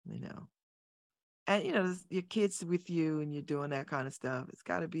 You know. And, you know, your kids with you and you're doing that kind of stuff. It's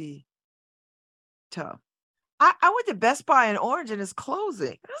got to be tough. I went to Best Buy in Orange and it's closing.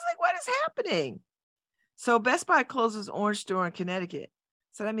 I was like, what is happening? So Best Buy closes Orange store in Connecticut.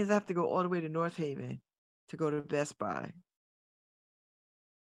 So that means I have to go all the way to North Haven to go to Best Buy.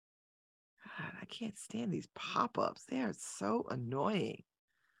 God, I can't stand these pop-ups. They are so annoying.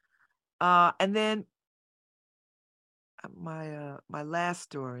 And then my last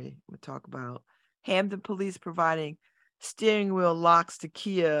story we'll talk about: Hamden police providing steering wheel locks to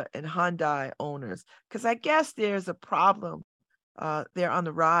Kia and Hyundai owners, because I guess there's a problem. They're on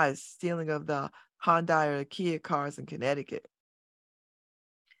the rise, stealing of the Hyundai or Kia cars in Connecticut.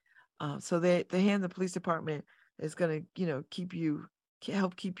 So the Hamden Police Department is going to, you know,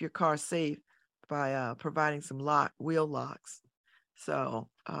 help keep your car safe by providing some wheel locks. So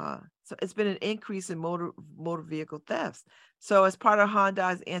it's been an increase in motor vehicle thefts. So as part of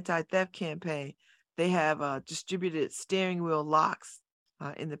Hyundai's anti-theft campaign, they have distributed steering wheel locks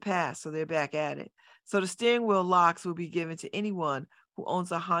in the past. So they're back at it. So the steering wheel locks will be given to anyone who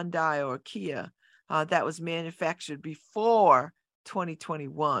owns a Hyundai or a Kia that was manufactured before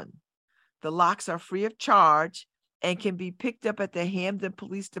 2021. The locks are free of charge and can be picked up at the Hamden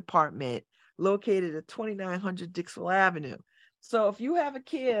Police Department, located at 2900 Dixwell Avenue. So if you have a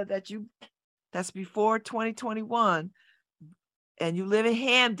Kia that's before 2021 and you live in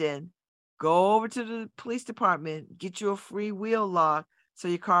Hamden, go over to the police department, get you a free wheel lock so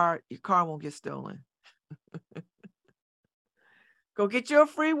your car won't get stolen. Go get you a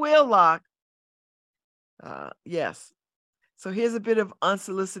free wheel lock. Yes. So here's a bit of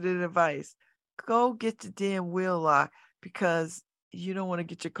unsolicited advice. Go get the damn wheel lock, because you don't want to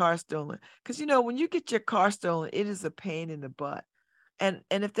get your car stolen. Because, you know, when you get your car stolen, it is a pain in the butt. And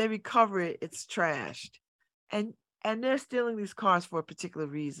if they recover it, it's trashed. And they're stealing these cars for a particular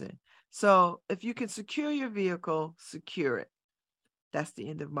reason. So if you can secure your vehicle, secure it. That's the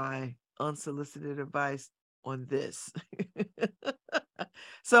end of my unsolicited advice on this.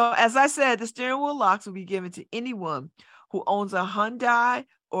 So as I said, the steering wheel locks will be given to anyone who owns a Hyundai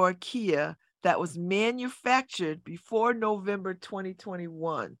or a Kia that was manufactured before November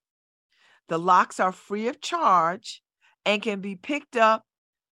 2021. The locks are free of charge and can be picked up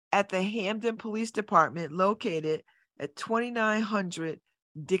at the Hamden Police Department, located at 2900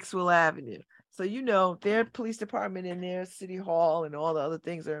 Dixwell Avenue. So, you know, their police department and their city hall and all the other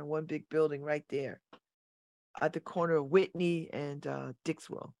things are in one big building right there at the corner of Whitney and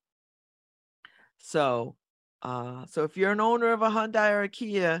Dixwell. So if you're an owner of a Hyundai or a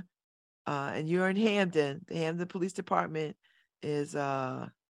Kia and you're in Hamden, the Hamden Police Department is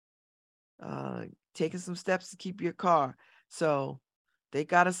taking some steps to keep your car. So they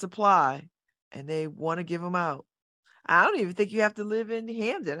got a supply. and they want to give them out. I don't even think you have to live in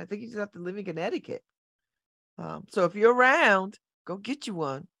Hamden. I think you just have to live in Connecticut. So if you're around, go get you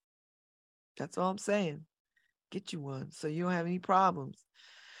one. That's all I'm saying. Get you one so you don't have any problems.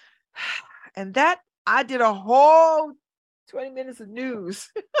 And that, I did a whole 20 minutes of news.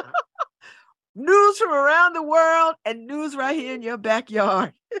 News from around the world and news right here in your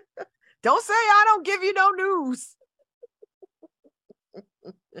backyard. Don't say I don't give you no news.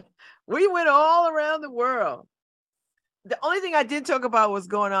 We went all around the world. The only thing I did talk about was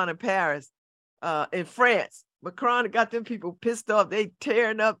going on in Paris, in France. Macron got them people pissed off. They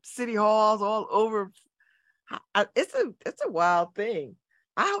tearing up city halls all over. It's a wild thing.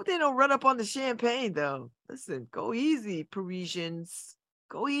 I hope they don't run up on the champagne, though. Listen, go easy, Parisians.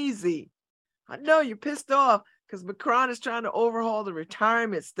 Go easy. I know you're pissed off because Macron is trying to overhaul the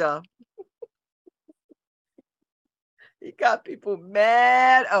retirement stuff. He got people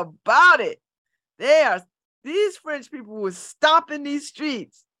mad about it. These French people were stomping these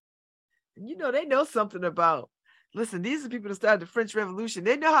streets. And they know something about. Listen, these are people that started the French Revolution.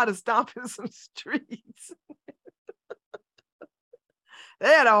 They know how to stomp in some streets. They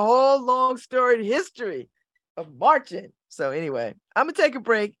had a whole long storied history of marching. So anyway, I'm going to take a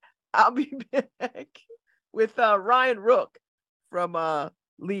break. I'll be back with Ryan Rook from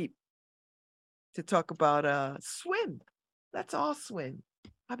Leap to talk about swim. Let's all swim.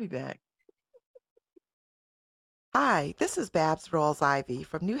 I'll be back. Hi, this is Babz Rawls-Ivy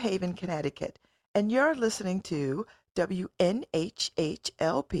from New Haven, Connecticut, and you're listening to WNHHLP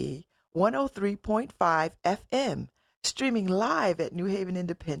 103.5 FM, streaming live at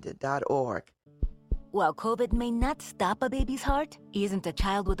newhavenindependent.org. While COVID may not stop a baby's heart, isn't a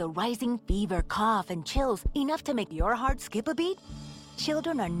child with a rising fever, cough, and chills enough to make your heart skip a beat?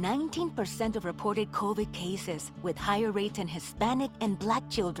 Children are 19% of reported COVID cases, with higher rates in Hispanic and Black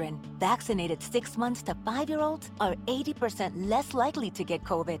children. Vaccinated 6 months to 5-year-olds are 80% less likely to get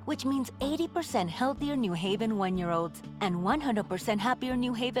COVID, which means 80% healthier New Haven 1-year-olds and 100% happier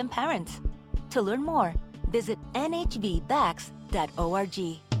New Haven parents. To learn more, visit nhvvax.org.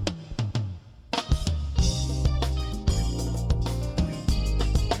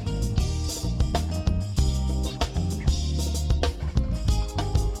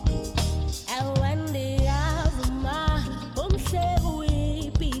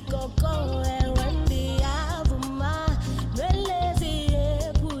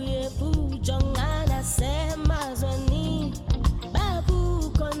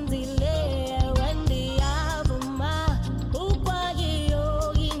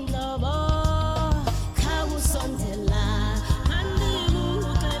 Yogi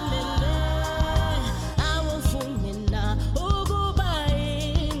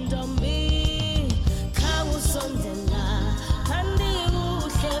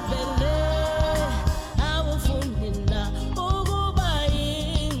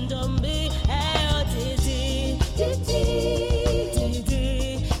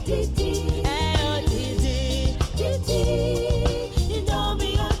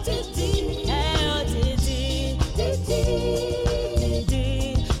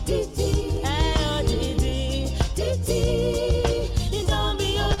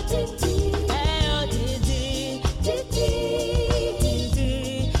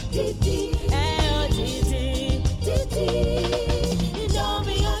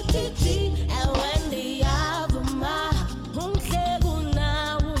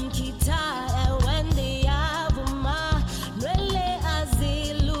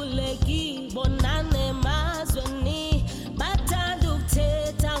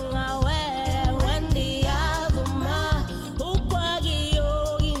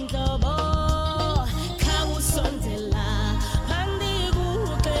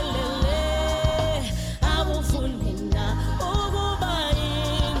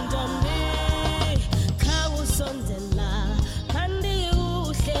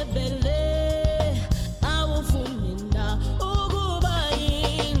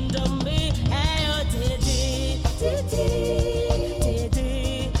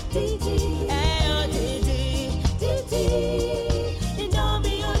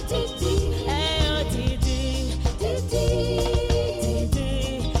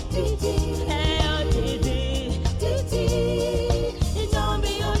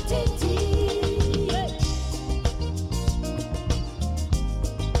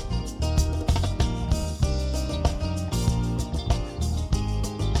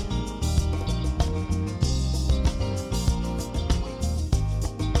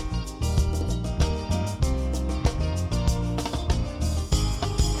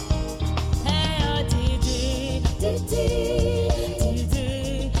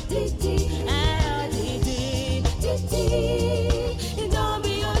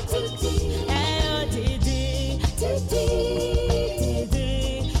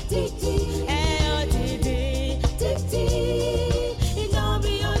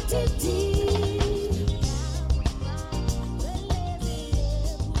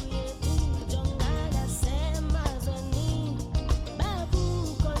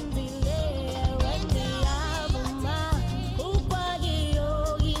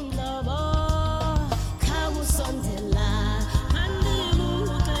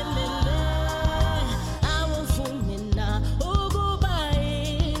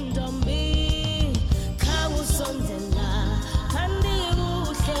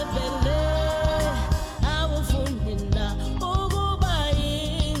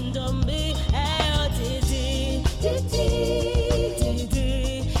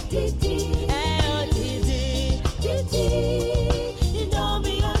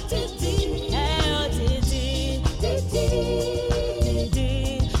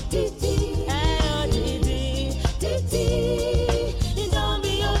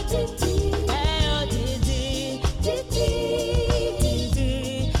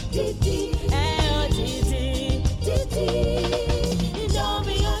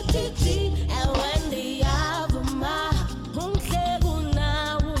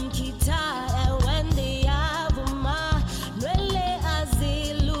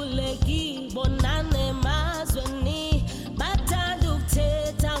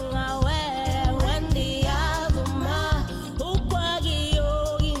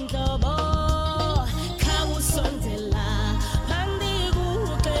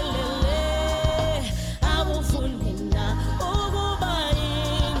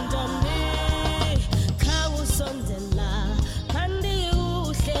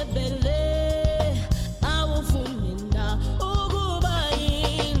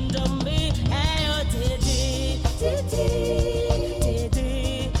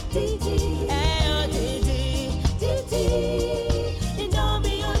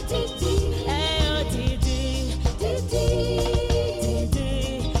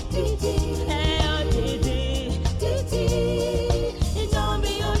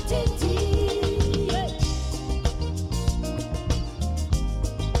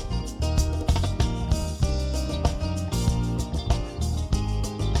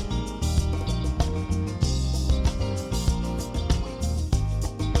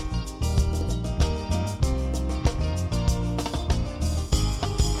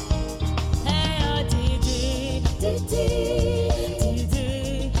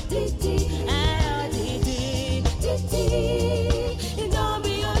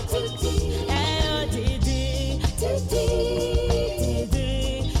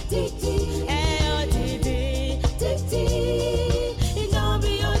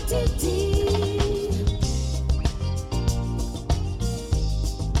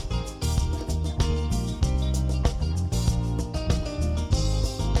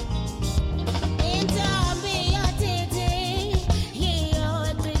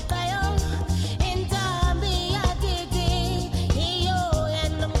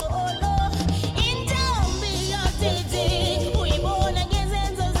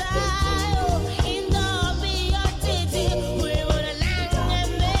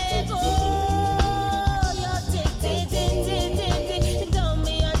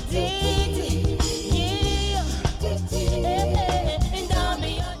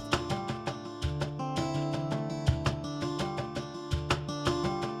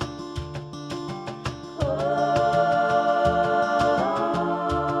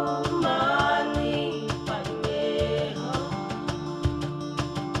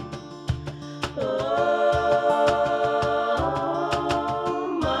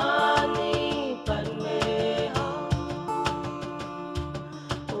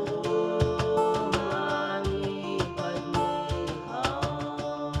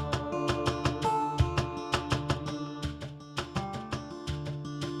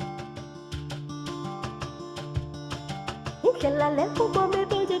Shalale kubome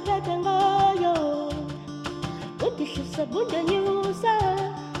beje katangayo. Ukishisa bunda nyusa.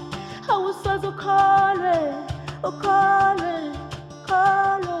 Hausazo kale,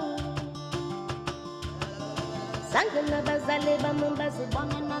 kale. Sangala bazale bamumbazi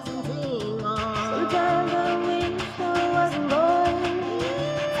bone nazinzingo. Sujanga wisho wasmoi.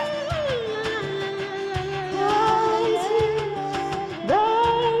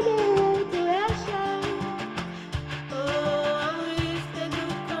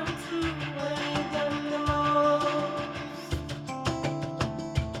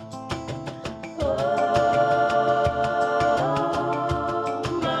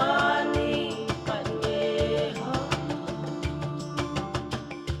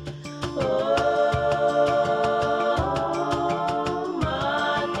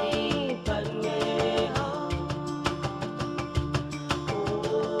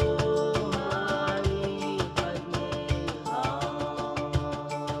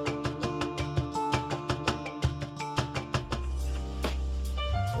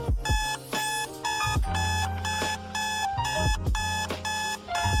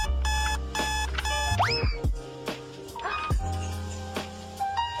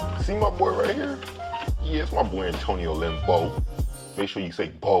 See my boy right here? Yeah, it's my boy Antonio Limbo. Make sure you say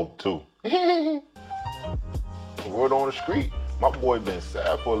Bo too. Word on the street, my boy been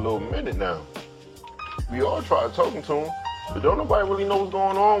sad for a little minute now. We all tried talking to him, but don't nobody really know what's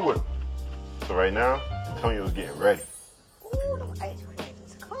going on with him. So right now, Antonio's getting ready. Ooh, them ice creams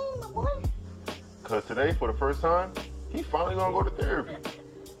is clean, my boy. Cause today, for the first time, he finally gonna go to therapy.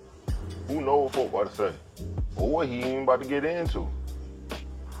 Who knows what folk about to say? Or what he even about to get into.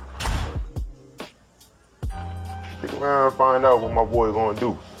 Stick around and find out what my boy gonna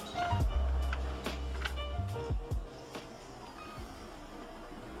do.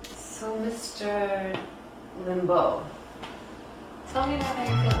 So, Mr. Limbo, tell me how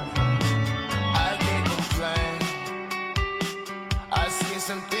you feel. I can't complain. I see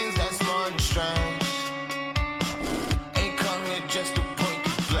some things that's more than strange. Ain't come here just to point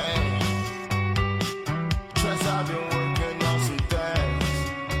the blame. Trust I've been working on some things.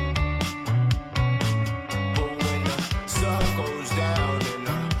 But when the sun goes down and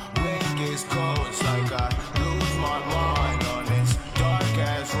the wind gets cold, it's like I lose my mind on this dark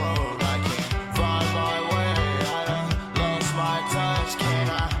ass road. I can't find my way. I done lost my touch. Can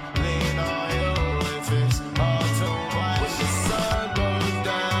I lean on you if it's all too much? When the sun goes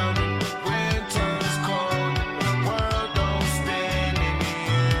down and the wind turns cold and the world don't spin in the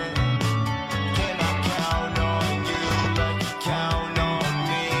end, can I count on you like you count on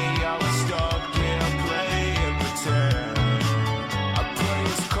me? I was stuck in a play and pretend. I play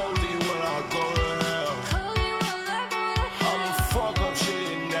this cozy when I go to hell. I'ma fuck up shit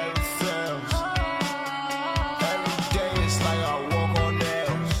and never fails. Every day it's like I walk on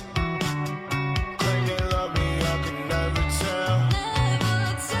nails. Claim they love me, I can never tell.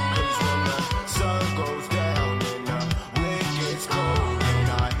 Cause when the sun goes down and the wind gets cold and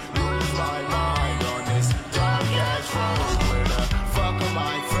I lose my mind on this dark ass road. Where the fuck are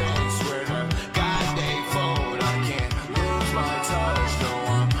my friends? Where the God they fold? I can't lose my touch, no,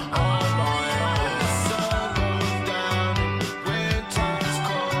 I'm on my own. The sun goes down and the wind turns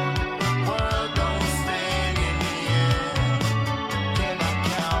cold and the world don't spin in the end. Can I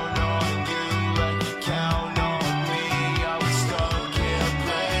count on you like you count on me? I was stuck in a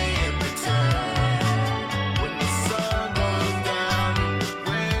play and pretend. When the sun goes down and the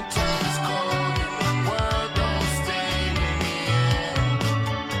wind turns cold and the world don't spin in the end,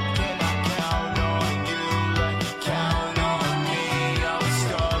 can I count on you like you count on me? I was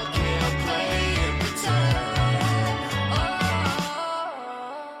stuck in a play and pretend.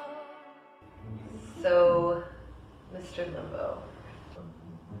 So, Mr. Limbo,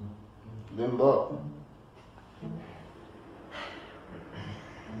 Limbo.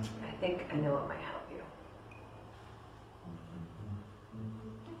 I think I know what might help you.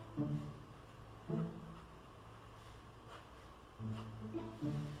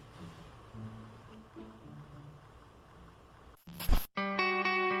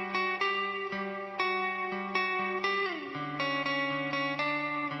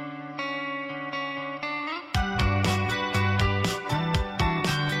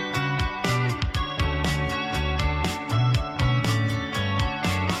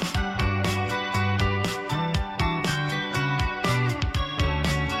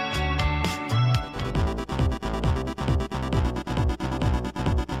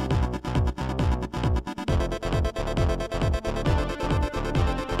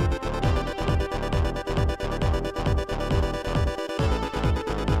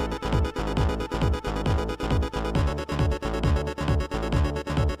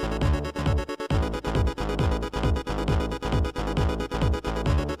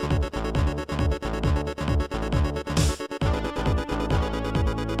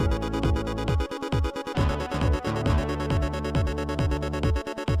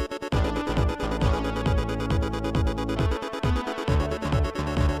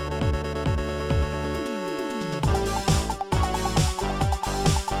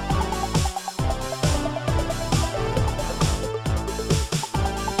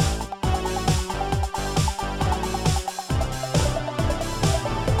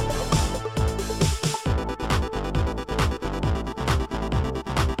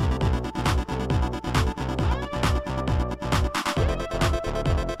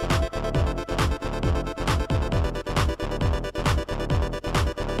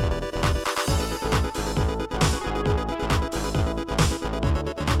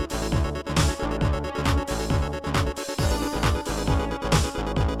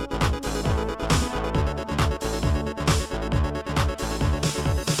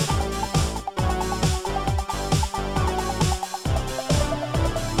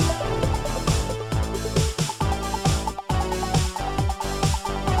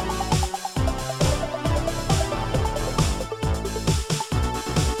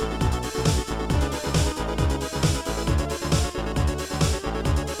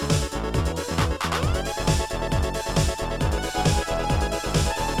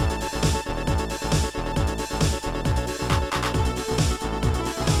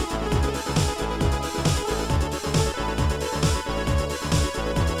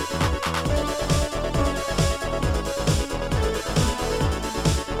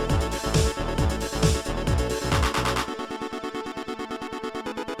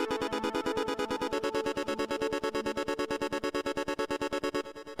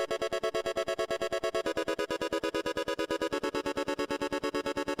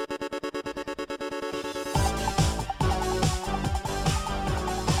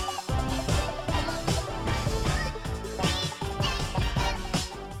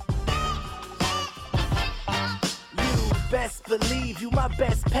 my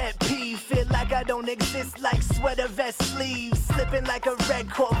best pet peeve. Feel like I don't exist like sweater vest sleeves. Slipping like a red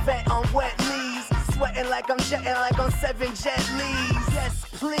Corvette on wet leaves. Sweating like I'm jetting like on 7 jet leaves. Yes,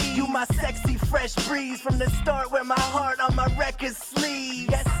 please. You my sexy fresh breeze. From the start with my heart on my record sleeve.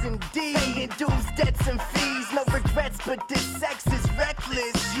 Yes, indeed. Paying dues, debts, and fees. No regrets, but this sex is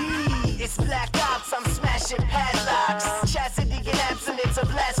reckless. Gee, it's black ops. I'm smashing padlocks. Chastity and abstinence are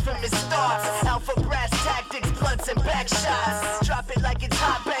blasphemous thoughts. Alpha brass tactics, blunts, and back shots. Drop it like it's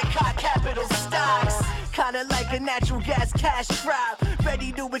hot, Bangkok capital stocks. Kinda like a natural gas cash crowd.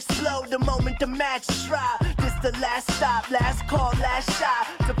 Ready to explode the moment the match drop. This the last stop, last call, last shot.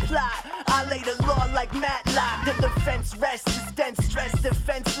 The plot, I lay the law like Matlock. The defense rests, is dense stress,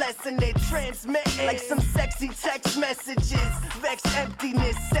 defenseless, and they transmit like some sexy text messages. Vex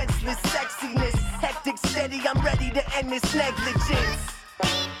emptiness, senseless sexiness. Hectic steady, I'm ready to end this negligence.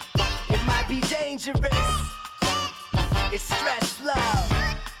 It might be dangerous. It's stress love.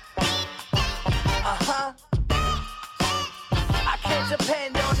 I can't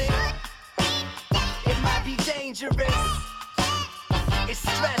depend on it. It might be dangerous. It's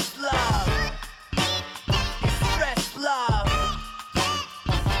stress love. It's stress love.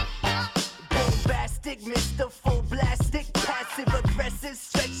 Bombastic, Mr. Full Blastic, passive aggressive,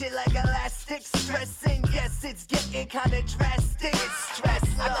 stretch it like elastic, stressing. Yes, it's getting kinda drastic. It's stress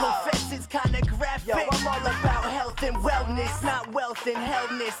love. I confess it's kinda graphic. Yo, I'm all about health and wellness, not wealth and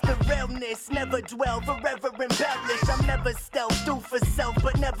hellness. The realness, never dwell, forever embellish. I'm never stealth, do for self,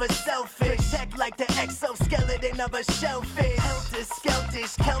 but never selfish. Protect like the exoskeleton of a shellfish. Helter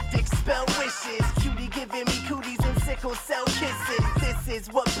skeltish, Celtic spell wishes. Cutie giving me cooties and sickle cell kisses. This is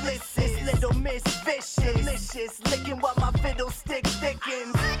what bliss is, little miss vicious. Delicious, licking while my fiddlestick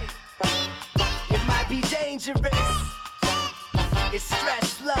thickens. It might be dangerous. It's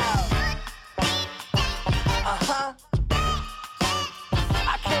stress love. I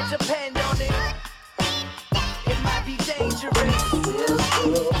can't depend on it. It might be dangerous.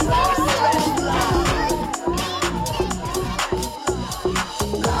 It's stress love.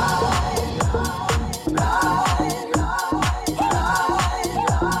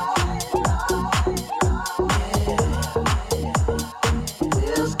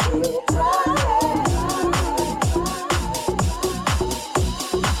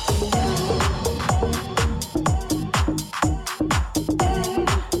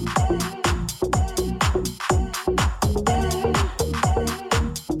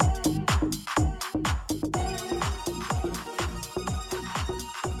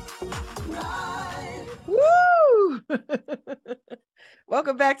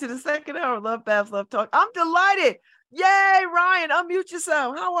 Welcome back to the second hour of LoveBabz, LoveTalk. I'm delighted. Yay, Ryan, unmute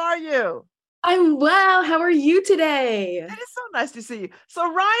yourself. How are you? I'm well. How are you today? It is so nice to see you.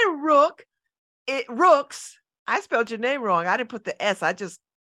 So Ryan Rooks, I spelled your name wrong. I didn't put the S. I just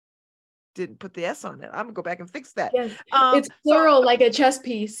didn't put the S on it. I'm gonna go back and fix that. Yes, it's plural, like a chess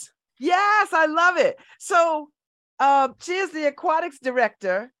piece. Yes, I love it. So she is the aquatics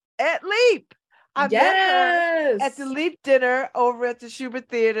director at LEAP. I met her at the LEAP dinner over at the Schubert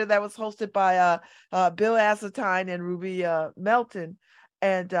Theater that was hosted by Bill Asseltine and Ruby Melton.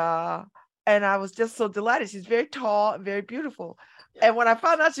 And I was just so delighted. She's very tall and very beautiful. And when I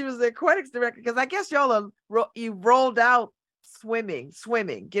found out she was the aquatics director, because I guess y'all you rolled out swimming,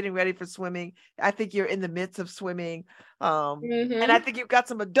 getting ready for swimming. I think you're in the midst of swimming. And I think you've got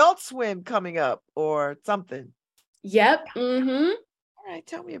some adult swim coming up or something. Yep. All right,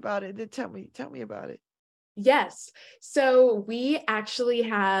 tell me about it. Tell me about it. Yes. So we actually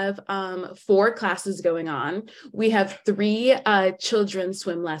have 4 classes going on. We have 3 children's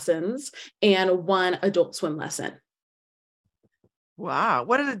swim lessons and 1 adult swim lesson. Wow.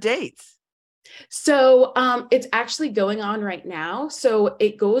 What are the dates? So it's actually going on right now. So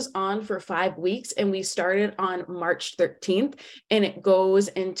it goes on for 5 weeks, and we started on March 13th and it goes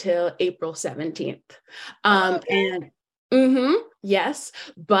until April 17th. Yes,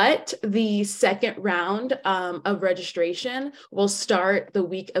 but the second round of registration will start the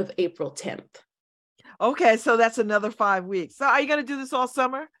week of April 10th. Okay, so that's another 5 weeks. So are you going to do this all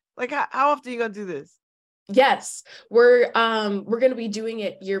summer? Like how often are you going to do this? Yes, we're going to be doing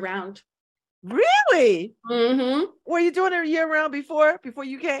it year round. Really? Were you doing it year round before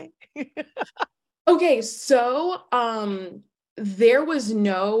you came? Okay, so there was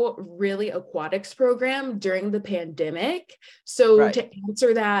no really aquatics program during the pandemic. So to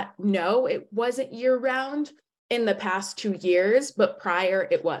answer that, no, it wasn't year round in the past 2 years, but prior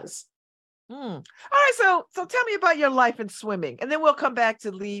it was. All right, so tell me about your life in swimming, and then we'll come back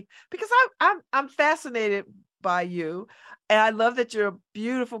to LEAP, because I'm fascinated by you, and I love that you're a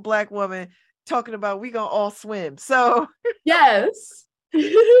beautiful Black woman talking about we gonna all swim. So yes.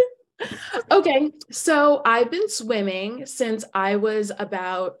 Okay, so I've been swimming since I was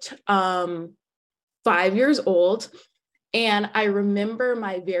about 5 years old. And I remember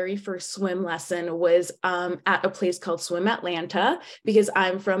my very first swim lesson was at a place called Swim Atlanta, because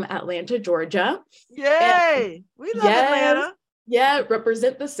I'm from Atlanta, Georgia. yay! And We love Atlanta. Yeah,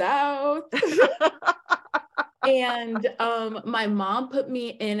 represent the South. And my mom put me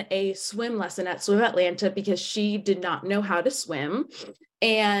in a swim lesson at Swim Atlanta because she did not know how to swim.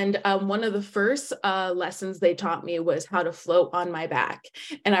 And one of the first lessons they taught me was how to float on my back.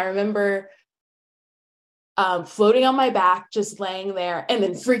 And I remember floating on my back, just laying there and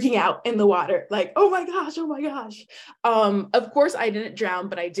then freaking out in the water. Like, oh my gosh, oh my gosh. Of course I didn't drown,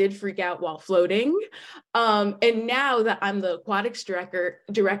 but I did freak out while floating. And now that I'm the aquatics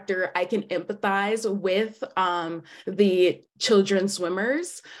director, I can empathize with the children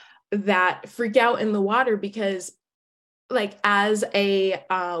swimmers that freak out in the water, because like as a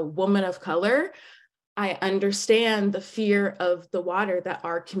woman of color, I understand the fear of the water that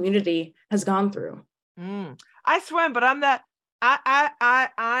our community has gone through. I swim, but I'm not.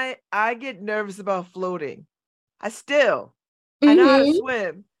 I get nervous about floating. I know how to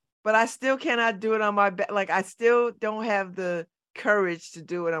swim, but I still cannot do it on my back. Like I still don't have the courage to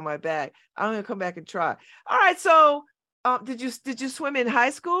do it on my back. I'm gonna come back and try. All right. So, did you swim in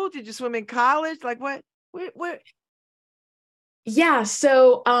high school? Did you swim in college? Like what? Yeah,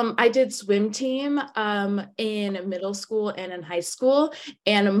 so I did swim team in middle school and in high school,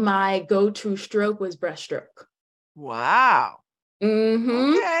 and my go-to stroke was breaststroke. Wow.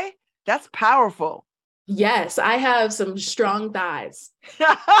 Okay, that's powerful. Yes, I have some strong thighs.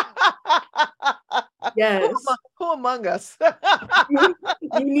 Yes. Who among us? You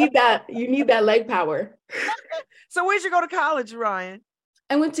need that leg power. So where'd you go to college, Ryan?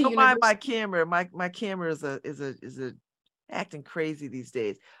 I went to university. My camera. My camera is a acting crazy these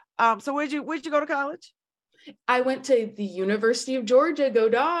days. So where'd you go to college? I went to the University of Georgia. Go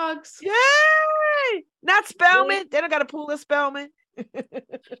Dogs! Yay! Not Spelman. They don't got a pool at Spelman.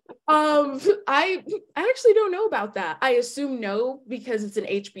 I actually don't know about that. I assume no, because it's an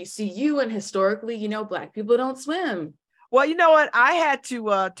HBCU, and historically, Black people don't swim. Well, you know what? I had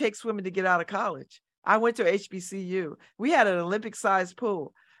to take swimming to get out of college. I went to HBCU. We had an Olympic-sized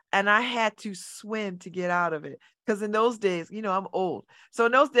pool, and I had to swim to get out of it. Because in those days, I'm old. So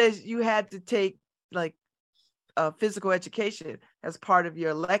in those days, you had to take like physical education as part of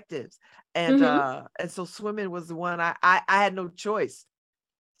your electives. And so swimming was the one I had no choice.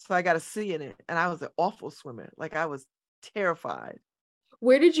 So I got a C in it. And I was an awful swimmer. Like I was terrified.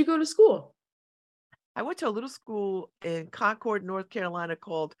 Where did you go to school? I went to a little school in Concord, North Carolina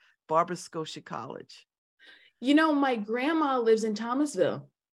called Barber Scotia College. My grandma lives in Thomasville.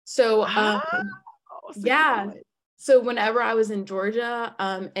 So yeah. So whenever I was in Georgia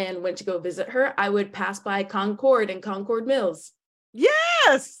and went to go visit her, I would pass by Concord and Concord Mills.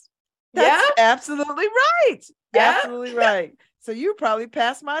 Yes, that's absolutely right. Yeah. Absolutely right. So you probably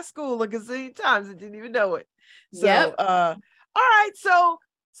passed my school a gazillion times and didn't even know it. So, all right. So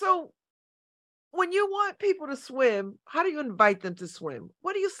when you want people to swim, how do you invite them to swim?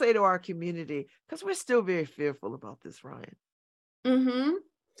 What do you say to our community? Because we're still very fearful about this, Ryan.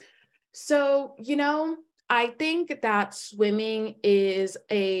 So, I think that swimming is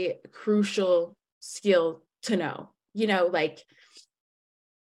a crucial skill to know. Like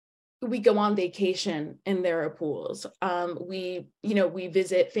we go on vacation and there are pools. We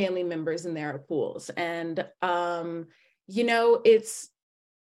visit family members and there are pools. And,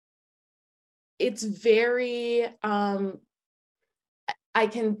 it's very, I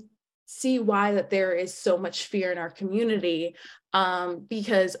can see why that there is so much fear in our community,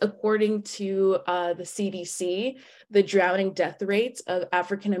 because according to the CDC, the drowning death rates of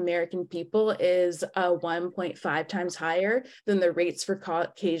African-American people is 1.5 times higher than the rates for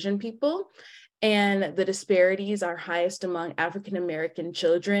Caucasian people. And the disparities are highest among African-American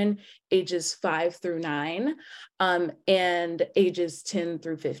children, ages 5 through 9, and ages 10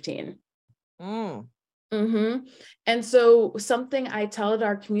 through 15. And so something I tell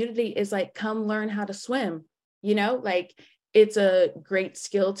our community is like, come learn how to swim, like it's a great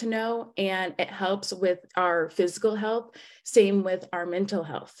skill to know, and it helps with our physical health. Same with our mental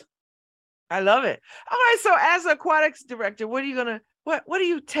health. I love it. All right. So as aquatics director, what are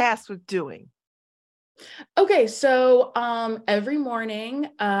you tasked with doing? Okay, so every morning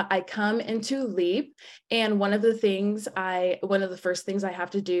I come into LEAP, and one of the first things I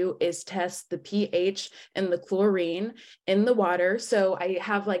have to do is test the pH and the chlorine in the water. So I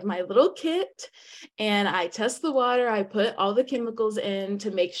have like my little kit, and I test the water. I put all the chemicals in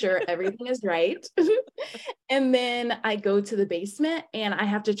to make sure everything is right. And then I go to the basement, and I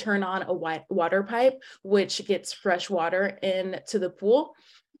have to turn on a water pipe, which gets fresh water into the pool.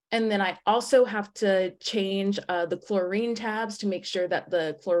 And then I also have to change the chlorine tabs to make sure that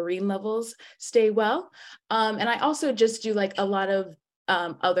the chlorine levels stay well. And I also just do like a lot of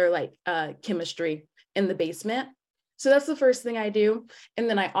other like chemistry in the basement. So that's the first thing I do. And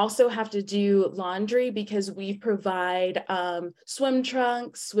then I also have to do laundry because we provide swim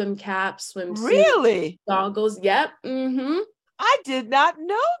trunks, swim caps, swimsuits, Really? goggles. Yep. Mm-hmm. I did not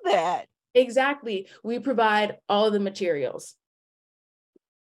know that. Exactly. We provide all of the materials.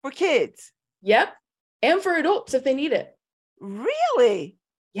 For kids? Yep. And for adults if they need it. Really?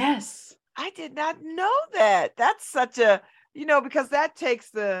 Yes. I did not know that. That's such a, because that takes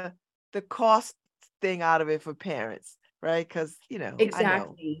the cost thing out of it for parents, right? Because, Exactly. I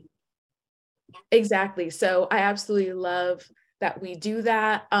know. Exactly. So I absolutely love that we do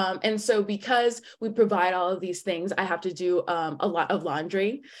that. And so because we provide all of these things, I have to do a lot of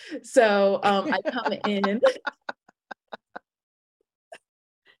laundry. So I come in.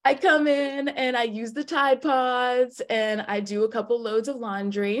 I come in and I use the Tide Pods and I do a couple loads of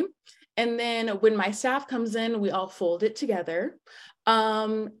laundry. And then when my staff comes in, we all fold it together.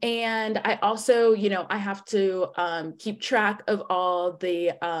 And I also, I have to keep track of all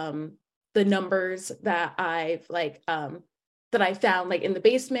the numbers that I've that I found like in the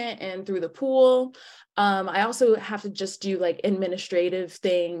basement and through the pool. I also have to just do like administrative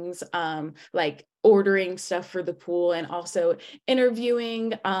things, like ordering stuff for the pool and also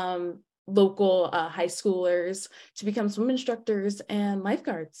interviewing local high schoolers to become swim instructors and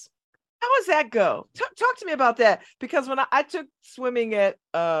lifeguards. How does that go? Talk to me about that. Because when I took swimming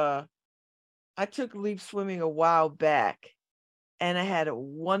I took leap swimming a while back, and I had a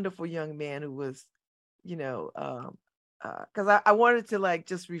wonderful young man who was, because I wanted to like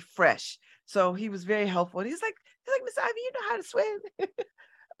just refresh. So he was very helpful. And he's like, Miss Ivy, you know how to swim.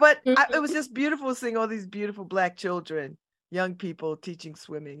 But it was just beautiful seeing all these beautiful Black children, young people teaching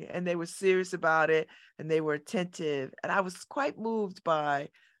swimming, and they were serious about it and they were attentive. And I was quite moved by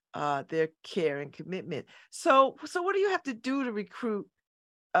their care and commitment. So what do you have to do to recruit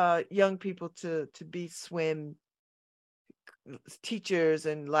young people to be swim teachers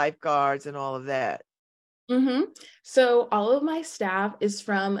and lifeguards and all of that? Mm-hmm. So all of my staff is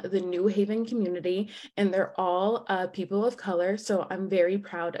from the New Haven community, and they're all people of color. So I'm very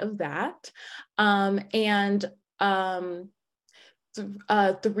proud of that.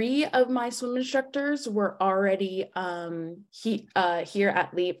 Three of my swim instructors were already here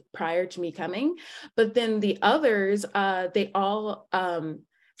at LEAP prior to me coming, but then the others, they all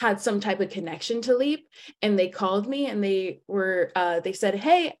had some type of connection to LEAP, and they called me and they said,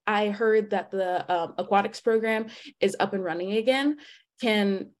 hey, I heard that the aquatics program is up and running again.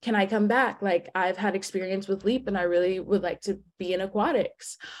 Can I come back? Like, I've had experience with LEAP and I really would like to be in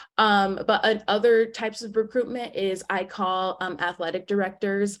aquatics. But other types of recruitment is I call athletic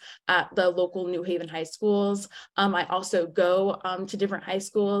directors at the local New Haven high schools. I also go to different high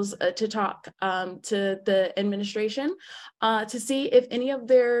schools to talk to the administration to see if any of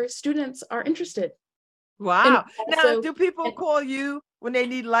their students are interested. Wow. Now, do people call you when they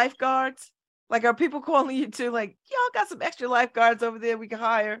need lifeguards? Like, are people calling you too? Like, y'all got some extra lifeguards over there we can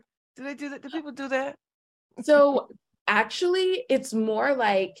hire. Do they do that? Do people do that? So actually, it's more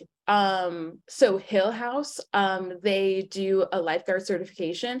like, so Hill House, they do a lifeguard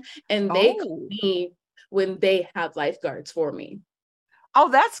certification, and they call me when they have lifeguards for me. Oh,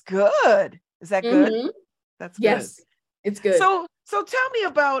 that's good. Is that good? Mm-hmm. That's good. Yes, it's good. So tell me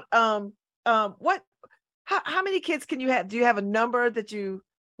about how many kids can you have? Do you have a number that you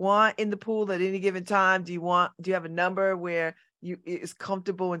want in the pool at any given time? Do you have a number where it's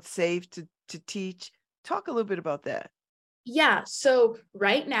comfortable and safe to teach? Talk a little bit about that. Yeah, so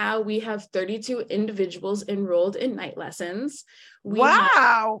right now we have 32 individuals enrolled in night lessons.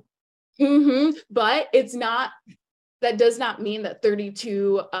 Wow. But that does not mean that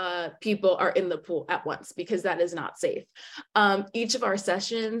 32 people are in the pool at once, because that is not safe. Each of our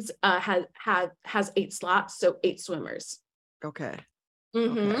sessions has 8 slots, so 8 swimmers. Okay.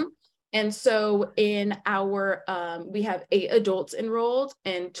 Okay. And so in our, we have 8 adults enrolled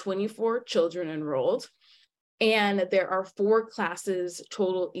and 24 children enrolled. And there are 4 classes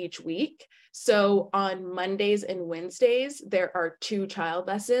total each week. So on Mondays and Wednesdays, there are 2 child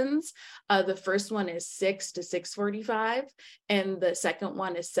lessons. The first one is 6 to 6:45, and the second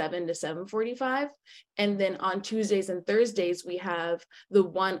one is 7 to 7:45. And then on Tuesdays and Thursdays, we have the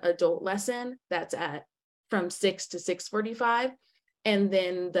 1 adult lesson that's from 6 to 6:45, and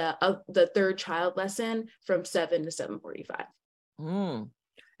then the third child lesson from 7 to 7:45.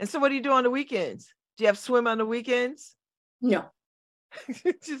 And so what do you do on the weekends? Do you have swim on the weekends? No.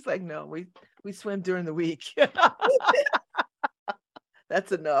 Just like, no, we swim during the week.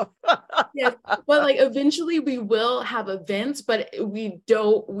 That's enough. Yes, but like eventually we will have events, but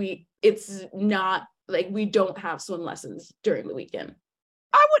it's not like we don't have swim lessons during the weekend.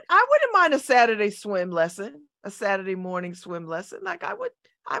 I wouldn't mind a Saturday swim lesson, a Saturday morning swim lesson. Like I would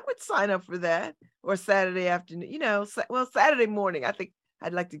sign up for that, or Saturday afternoon, well, Saturday morning, I think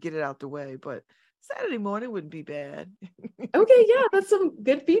I'd like to get it out the way, but Saturday morning wouldn't be bad. Okay, yeah, that's some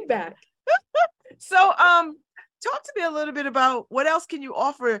good feedback. So, talk to me a little bit about what else can you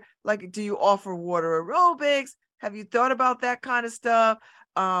offer? Like, do you offer water aerobics? Have you thought about that kind of stuff?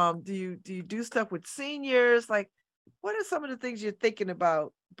 Do you do stuff with seniors? Like, what are some of the things you're thinking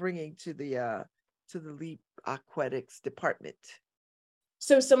about bringing to the Leap Aquatics department?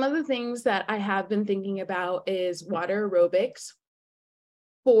 So some of the things that I have been thinking about is water aerobics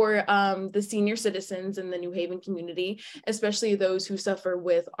for the senior citizens in the New Haven community, especially those who suffer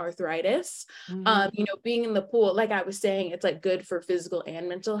with arthritis. Being in the pool, like I was saying, it's like good for physical and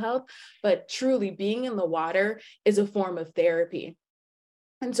mental health, but truly being in the water is a form of therapy.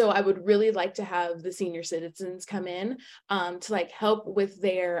 And so I would really like to have the senior citizens come in to like help with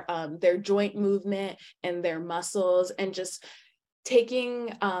their joint movement and their muscles, and just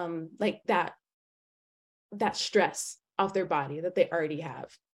taking like that stress off their body that they already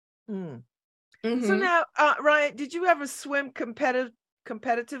have. So now, Ryan, did you ever swim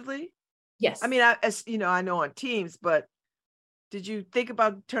competitively? Yes. I mean, I know on teams, but did you think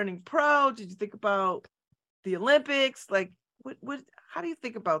about turning pro? Did you think about the Olympics? Like, how do you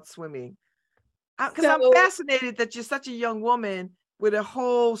think about swimming? Because I'm fascinated that you're such a young woman with a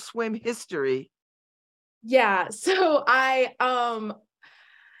whole swim history. Yeah. So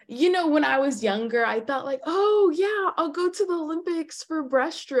when I was younger, I thought like, oh yeah, I'll go to the Olympics for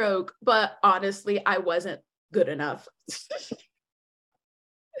breaststroke. But honestly, I wasn't good enough.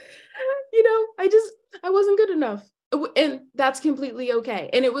 I wasn't good enough. And that's completely okay.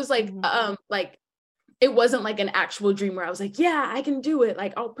 And it was like, it wasn't like an actual dream where I was like, yeah, I can do it.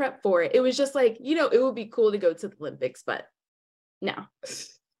 Like, I'll prep for it. It was just like, it would be cool to go to the Olympics, but no.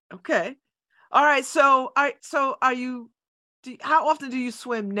 Okay. All right. So how often do you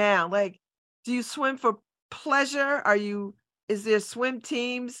swim now? Like, do you swim for pleasure? Is there swim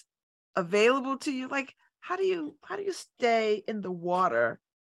teams available to you? Like, how do you stay in the water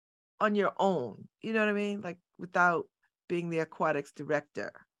on your own? You know what I mean? Like, without being the aquatics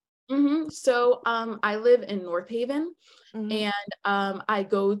director. So I live in North Haven, and I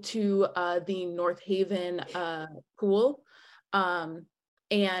go to the North Haven pool, and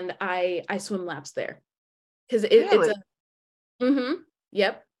I swim laps there because it's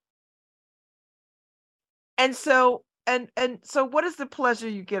yep. And so what is the pleasure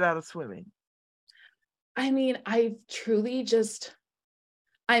you get out of swimming? I mean, I truly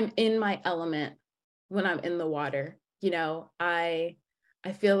I'm in my element when I'm in the water.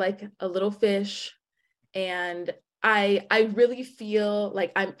 I feel like a little fish, and I really feel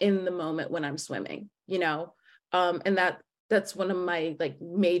like I'm in the moment when I'm swimming, and that's one of my like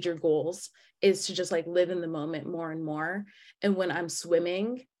major goals, is to just like live in the moment more and more. And when I'm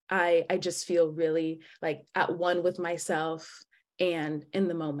swimming, I just feel really like at one with myself and in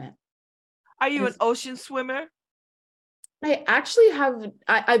the moment. Are you an ocean swimmer? I actually have,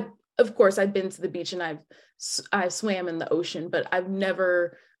 of course, I've been to the beach and I swam in the ocean, but I've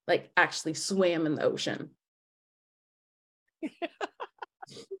never like actually swam in the ocean.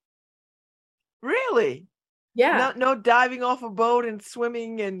 Really? Yeah. No diving off a boat and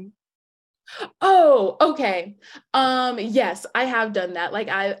swimming and. Oh, okay. Yes, I have done that. Like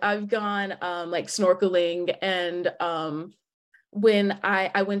I've gone like snorkeling, and when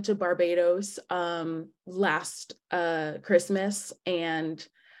I went to Barbados last Christmas, and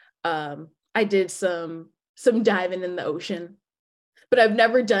I did some diving in the ocean, but I've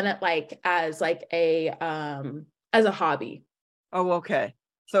never done it like as a hobby. Oh, okay.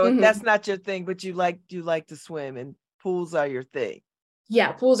 So that's not your thing, but you like to swim, and pools are your thing.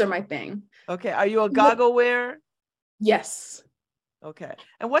 Yeah, pools are my thing. Okay. Are you a goggle wearer? Yes. Okay.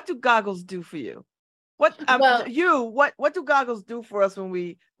 And what do goggles do for you? What do goggles do for us when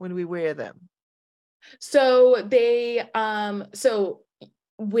we wear them? So they so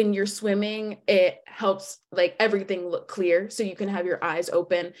when you're swimming, it helps like everything look clear. So you can have your eyes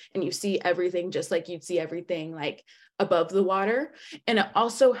open and you see everything just like you'd see everything like above the water. And it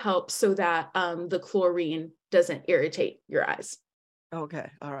also helps so that the chlorine doesn't irritate your eyes. Okay.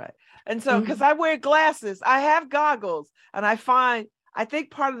 All right. And so, because I wear glasses, I have goggles, and I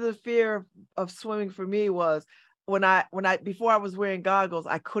think part of the fear of swimming for me was when I before I was wearing goggles,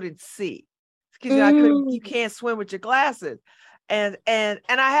 I couldn't see, because you can't swim with your glasses, and I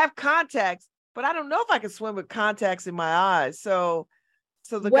have contacts, but I don't know if I can swim with contacts in my eyes. So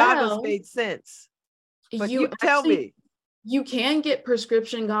the goggles made sense. But you tell me. You can get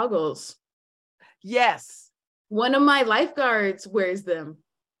prescription goggles. Yes. One of my lifeguards wears them.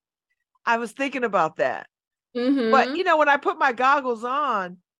 I was thinking about that. But, when I put my goggles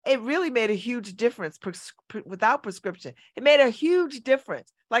on, it really made a huge difference without prescription. It made a huge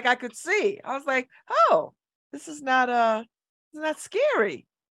difference. Like I could see. I was like, oh, this is not scary.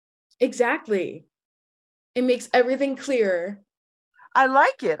 Exactly. It makes everything clearer. I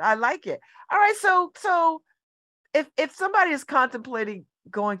like it. All right. So if somebody is contemplating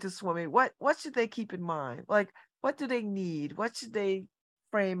going to swimming, what should they keep in mind? Like, what do they need? What should they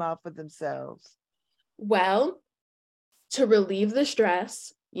frame out for themselves? Well, to relieve the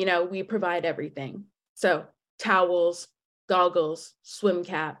stress, we provide everything. So towels, goggles, swim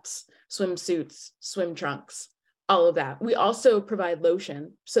caps, swimsuits, swim trunks, all of that. We also provide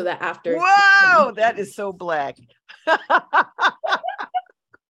lotion so that after. Whoa, that is so Black.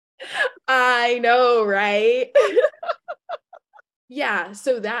 I know, right? Yeah,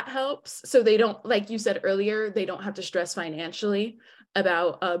 so that helps. So they don't, like you said earlier, they don't have to stress financially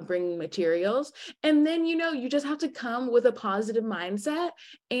about bringing materials. And then, you just have to come with a positive mindset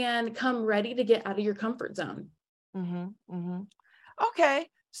and come ready to get out of your comfort zone. Okay.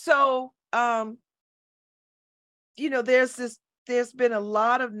 So, there's been a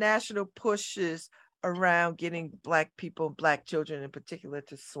lot of national pushes around getting Black people, Black children in particular,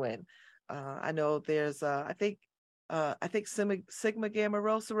 to swim. I know there's, I think Sigma Gamma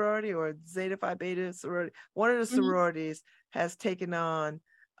Rho sorority or Zeta Phi Beta sorority, one of the sororities has taken on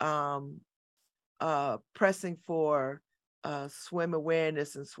pressing for swim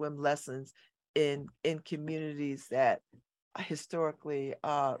awareness and swim lessons in communities that historically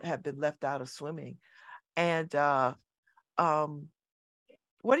have been left out of swimming. And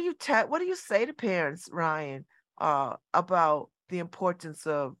what do you say to parents, Ryan, about the importance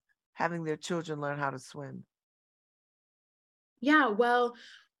of having their children learn how to swim? Yeah, well,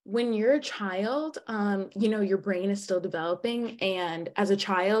 when you're a child, your brain is still developing. And as a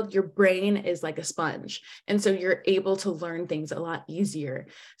child, your brain is like a sponge. And so you're able to learn things a lot easier.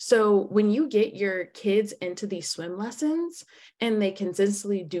 So when you get your kids into these swim lessons and they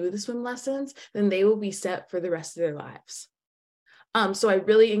consistently do the swim lessons, then they will be set for the rest of their lives. So I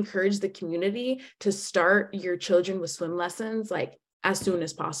really encourage the community to start your children with swim lessons like as soon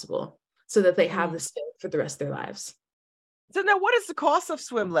as possible so that they have the skill for the rest of their lives. So now, what is the cost of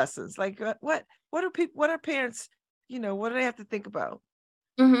swim lessons? Like, what are parents, what do they have to think about?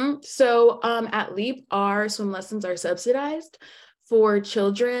 So at LEAP, our swim lessons are subsidized. For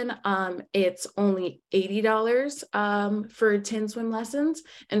children, it's only $80 for 10 swim lessons.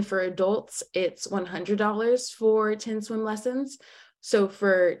 And for adults, it's $100 for 10 swim lessons. So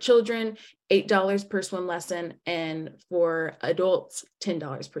for children, $8 per swim lesson. And for adults,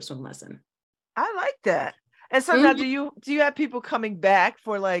 $10 per swim lesson. I like that. And so now, do you have people coming back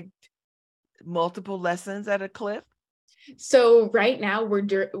for like multiple lessons at a clip? So right now we're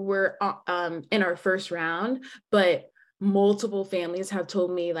in our first round, but multiple families have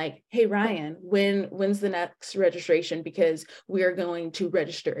told me like, hey, Ryan, when's the next registration? Because we are going to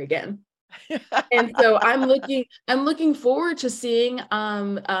register again. And so I'm looking forward to seeing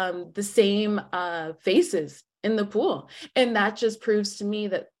the same faces in the pool. And that just proves to me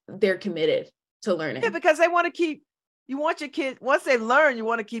that they're committed to learning. Yeah, because they want to you want your kids, once they learn, you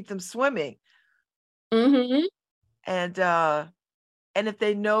want to keep them swimming. And if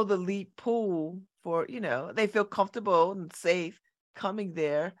they know the LEAP pool for, they feel comfortable and safe coming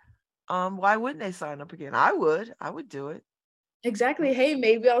there, why wouldn't they sign up again? I would do it. Exactly. Hey,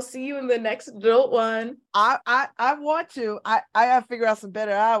 maybe I'll see you in the next adult one. I want to. I gotta figure out some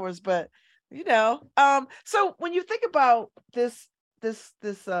better hours, but so when you think about this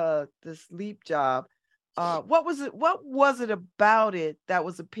LEAP job, what was it about it that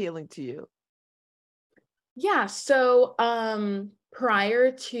was appealing to you? Yeah, so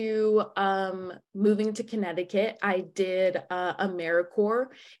prior to moving to Connecticut, I did AmeriCorps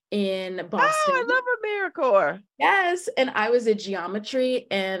in Boston. Oh, I love AmeriCorps. Yes, and I was a geometry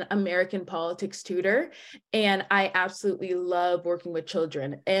and American politics tutor, and I absolutely love working with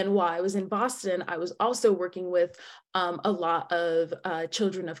children. And while I was in Boston, I was also working with a lot of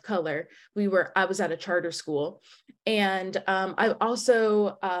children of color. I was at a charter school, and I've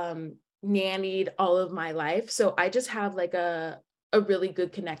also nannied all of my life, so I just have like a really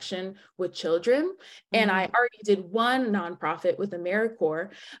good connection with children. And I already did one nonprofit with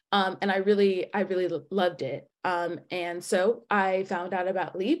AmeriCorps, and I really loved it. And so I found out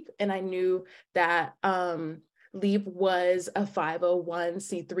about LEAP, and I knew that LEAP was a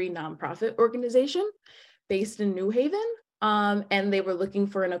 501c3 nonprofit organization based in New Haven, and they were looking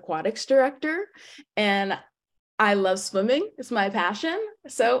for an aquatics director, and I love swimming. It's my passion,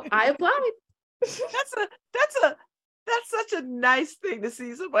 so I applied. That's such a nice thing to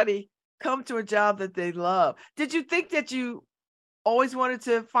see somebody come to a job that they love. Did you think that you always wanted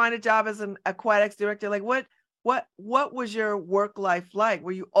to find a job as an aquatics director? Like what was your work life like?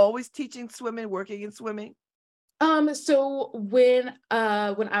 Were you always teaching swimming, working in swimming? So when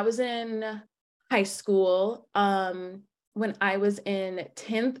I was in high school, when I was in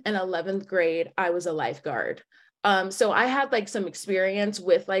 10th and 11th grade, I was a lifeguard. So I had like some experience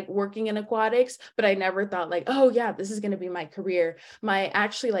with like working in aquatics, but I never thought like, oh yeah, this is going to be my career. My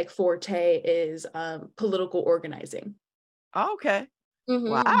actually like forte is political organizing. Okay.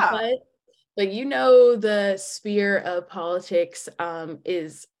 Wow. Wow. But you know, the sphere of politics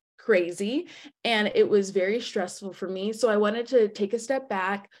is crazy, and it was very stressful for me. So I wanted to take a step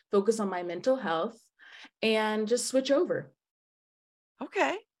back, focus on my mental health, and just switch over.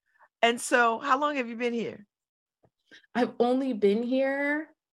 Okay. And so how long have you been here? I've only been here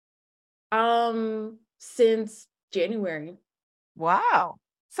since January. Wow.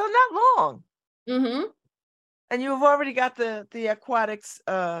 So not long. Mm-hmm. And you've already got the aquatics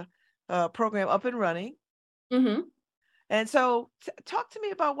program up and running. Mm-hmm. And so talk to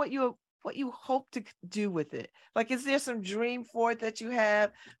me about what you hope to do with it. Like, is there some dream for it that you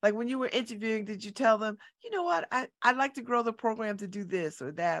have? Like when you were interviewing, did you tell them, you know what, I'd like to grow the program to do this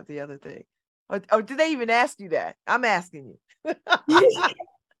or that, the other thing? Or did they even ask you that? I'm asking you.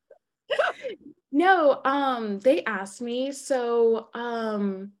 No, they asked me. So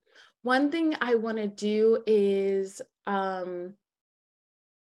one thing I want to do is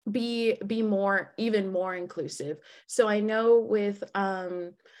be even more inclusive. So I know with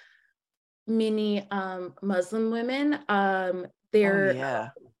many Muslim women,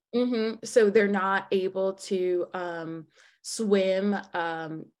 they're so they're not able to swim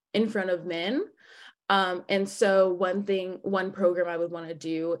in front of men. And so one program I would want to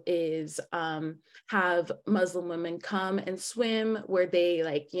do is have Muslim women come and swim where they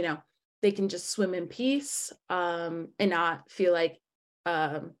like, you know, they can just swim in peace and not feel like,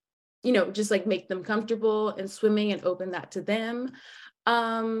 you know, just like make them comfortable in swimming and open that to them.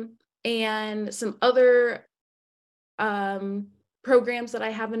 And some other programs that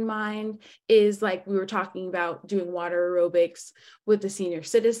I have in mind is like we were talking about doing water aerobics with the senior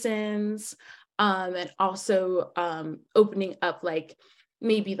citizens, and also opening up like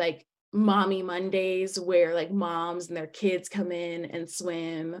maybe like mommy Mondays where like moms and their kids come in and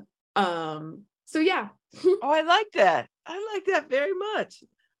swim. So yeah. Oh, I like that. I like that very much.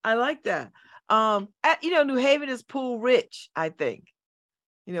 I like that. New Haven is pool rich, I think.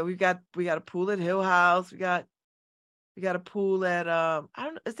 You know, we got a pool at Hill House. We got a pool at I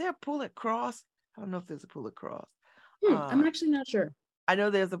don't know, is there a pool at Cross? I don't know if there's a pool at Cross. I'm actually not sure. I know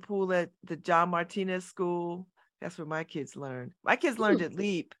there's a pool at the John Martinez School. That's where my kids learned. My kids learned at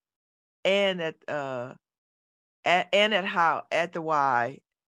LEAP and at the Y.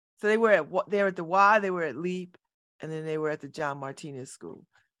 So they were at the Y, they were at LEAP, and then they were at the John Martinez School.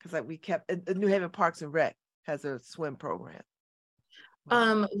 Because like we kept New Haven Parks and Rec has a swim program.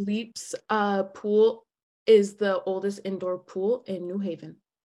 LEAP's pool is the oldest indoor pool in New Haven.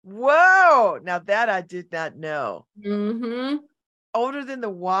 Whoa! Now that I did not know. Mm-hmm. Older than the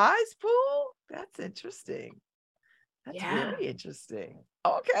Y's pool? That's interesting. That's very interesting.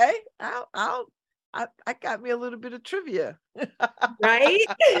 Okay, I got me a little bit of trivia. Right?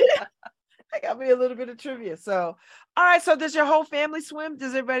 I got me a little bit of trivia. So, all right. So, does your whole family swim?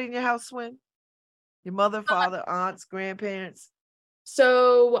 Does everybody in your house swim? Your mother, father, aunts, grandparents?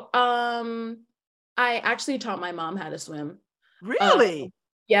 So, I actually taught my mom how to swim. Really?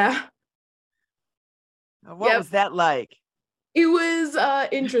 Yeah. What was that like? It was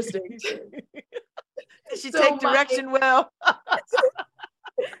interesting. Did she take direction well?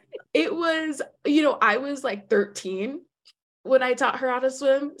 It was, you know, I was like 13. when I taught her how to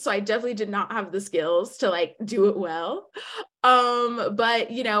swim. So I definitely did not have the skills to like do it well.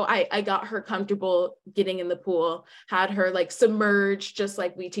 But you know, I got her comfortable getting in the pool, had her like submerge, just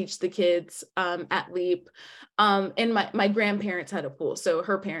like we teach the kids at LEAP. And my grandparents had a pool. So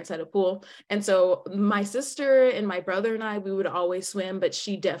her parents had a pool. And so my sister and my brother and I, we would always swim, but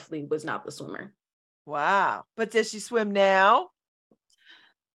she definitely was not the swimmer. Wow. But does she swim now?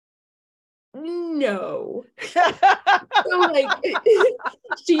 No. So like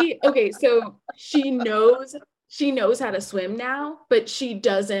so she knows how to swim now, but she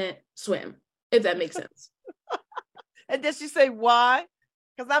doesn't swim, if that makes sense. And does she say why?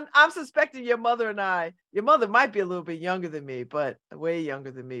 Because I'm suspecting your mother might be a little bit younger than me, but way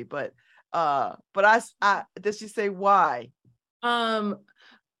younger than me. But I does she say why? My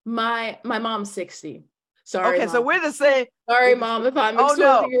mom's 60. Sorry. Okay, Mom. so we're the same. Sorry, Mom, if I'm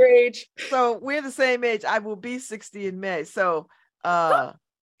exposing your age. So we're the same age. I will be 60 in May. So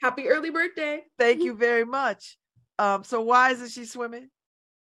happy early birthday. Thank you very much. So why isn't she swimming?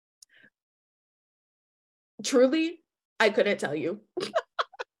 Truly, I couldn't tell you.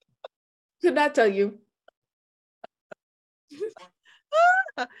 Could not tell you.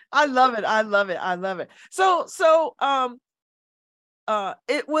 I love it. I love it. I love it. So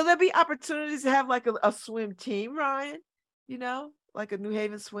will there be opportunities to have like a swim team, Ryan? You know, like a New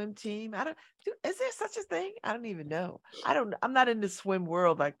Haven swim team? Is there such a thing? I don't even know. I'm not in the swim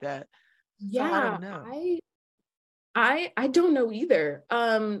world like that. Yeah, so I don't know. I don't know either.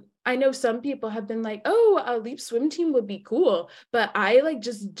 I know some people have been like, oh, a LEAP swim team would be cool, but I like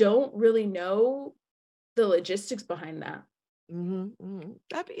just don't really know the logistics behind that.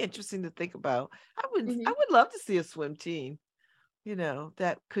 That'd be interesting to think about. I would love to see a swim team, you know,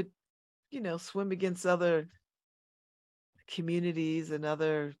 that could, you know, swim against other communities and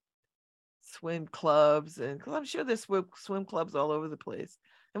other swim clubs, and because I'm sure there's swim clubs all over the place,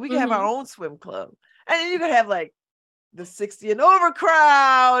 and we can have our own swim club, and then you could have like the 60 and over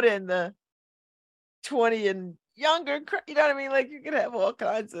crowd and the 20 and younger crowd, you know what I mean? Like you could have all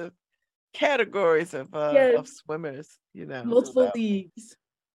kinds of categories of swimmers, you know, multiple leagues.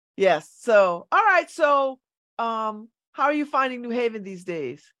 Yes. So all right, so how are you finding New Haven these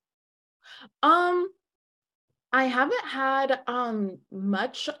days? I haven't had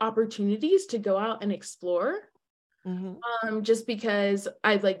much opportunities to go out and explore. Just because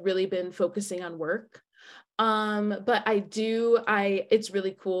I've like really been focusing on work. But it's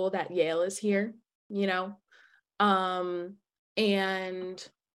really cool that Yale is here, you know. And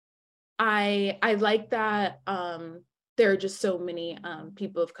I like that there are just so many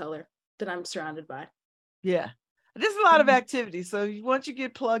people of color that I'm surrounded by. Yeah. There's a lot of activity. So once you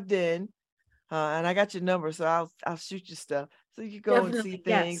get plugged in, and I got your number, so I'll shoot you stuff. So you can go and see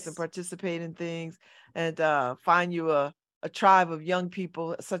things and participate in things, and find you a tribe of young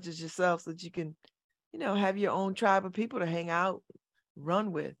people such as yourself, so that you can, you know, have your own tribe of people to hang out,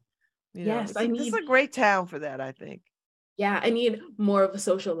 run with. You know, this is a great town for that, I think. Yeah, I need more of a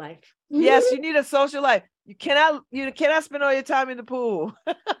social life. Yes, you need a social life. You cannot spend all your time in the pool.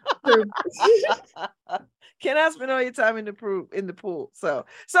 Cannot spend all your time in the pool. So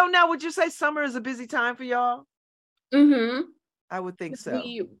now, would you say summer is a busy time for y'all? I would think so.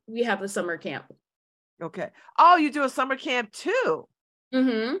 We have the summer camp. Okay. Oh, you do a summer camp too?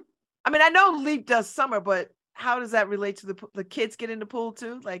 I mean, I know LEAP does summer, but how does that relate to the kids get in the pool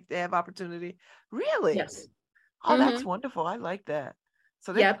too? Like they have opportunity? Really? Yes. Oh, that's wonderful. I like that.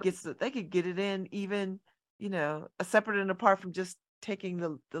 So they could get it in even, you know, separate and apart from just taking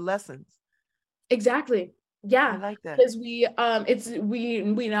the lessons. Exactly. Yeah. I like that. Because we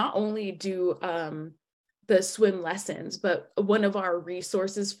not only do the swim lessons, but one of our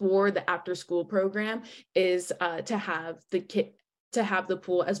resources for the after school program is to have the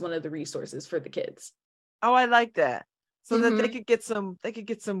pool as one of the resources for the kids. Oh, I like that. So that they could get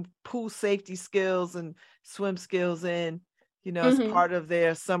some pool safety skills and swim skills in, you know, as part of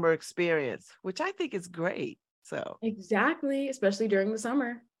their summer experience, which I think is great. So exactly, especially during the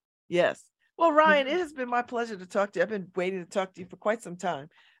summer. Yes. Well, Ryan, it has been my pleasure to talk to you. I've been waiting to talk to you for quite some time,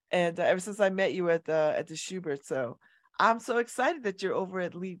 and ever since I met you at the Schubert. So I'm so excited that you're over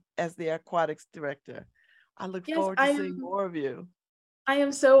at LEAP as the aquatics director. I look forward to seeing more of you. I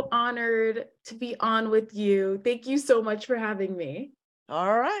am so honored to be on with you. Thank you so much for having me.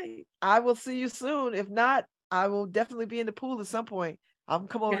 All right. I will see you soon. If not, I will definitely be in the pool at some point. I'll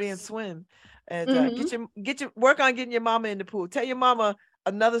come over there and swim, and get your work on getting your mama in the pool. Tell your mama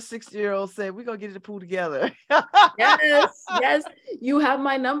another 60-year-old said we're gonna get in the pool together. Yes. You have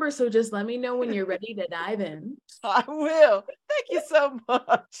my number, so just let me know when you're ready to dive in. I will. Thank you so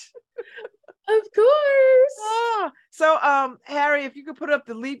much. Of course. So Harry, if you could put up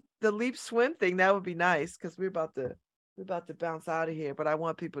the leap swim thing, that would be nice, because we're about to bounce out of here. But I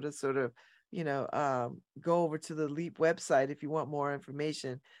want people to sort of, go over to the Leap website if you want more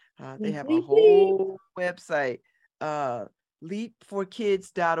information. They have a whole website,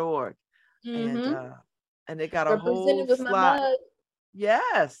 leapforkids.org. And they got a whole slot.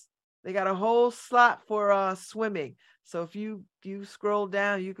 Yes, they got a whole slot for swimming. So if you scroll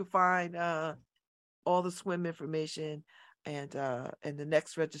down, you can find all the swim information and the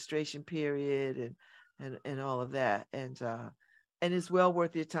next registration period and all of that. And it's well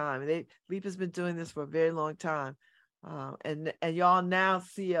worth your time. Leap has been doing this for a very long time. And y'all now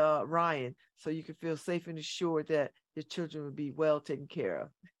see Ryan, so you can feel safe and assured that your children will be well taken care of.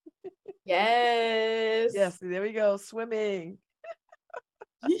 Yes. Yes, there we go, swimming.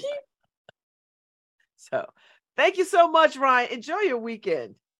 So thank you so much, Ryan. Enjoy your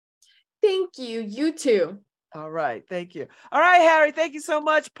weekend. Thank you. You too. All right. Thank you. All right, Harry. Thank you so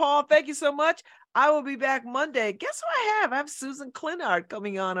much. Paul, thank you so much. I will be back Monday. Guess who I have? I have Susan Clinard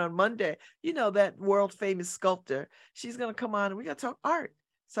coming on Monday. You know, that world famous sculptor. She's going to come on and we're going to talk art.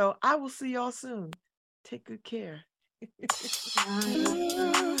 So I will see y'all soon. Take good care.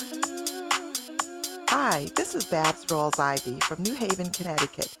 Hi, this is Babz Rawls-Ivy from New Haven,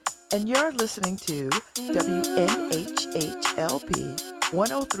 Connecticut, and you're listening to WNHHLP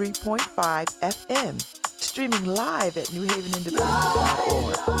 103.5 FM, streaming live at New Haven Independent.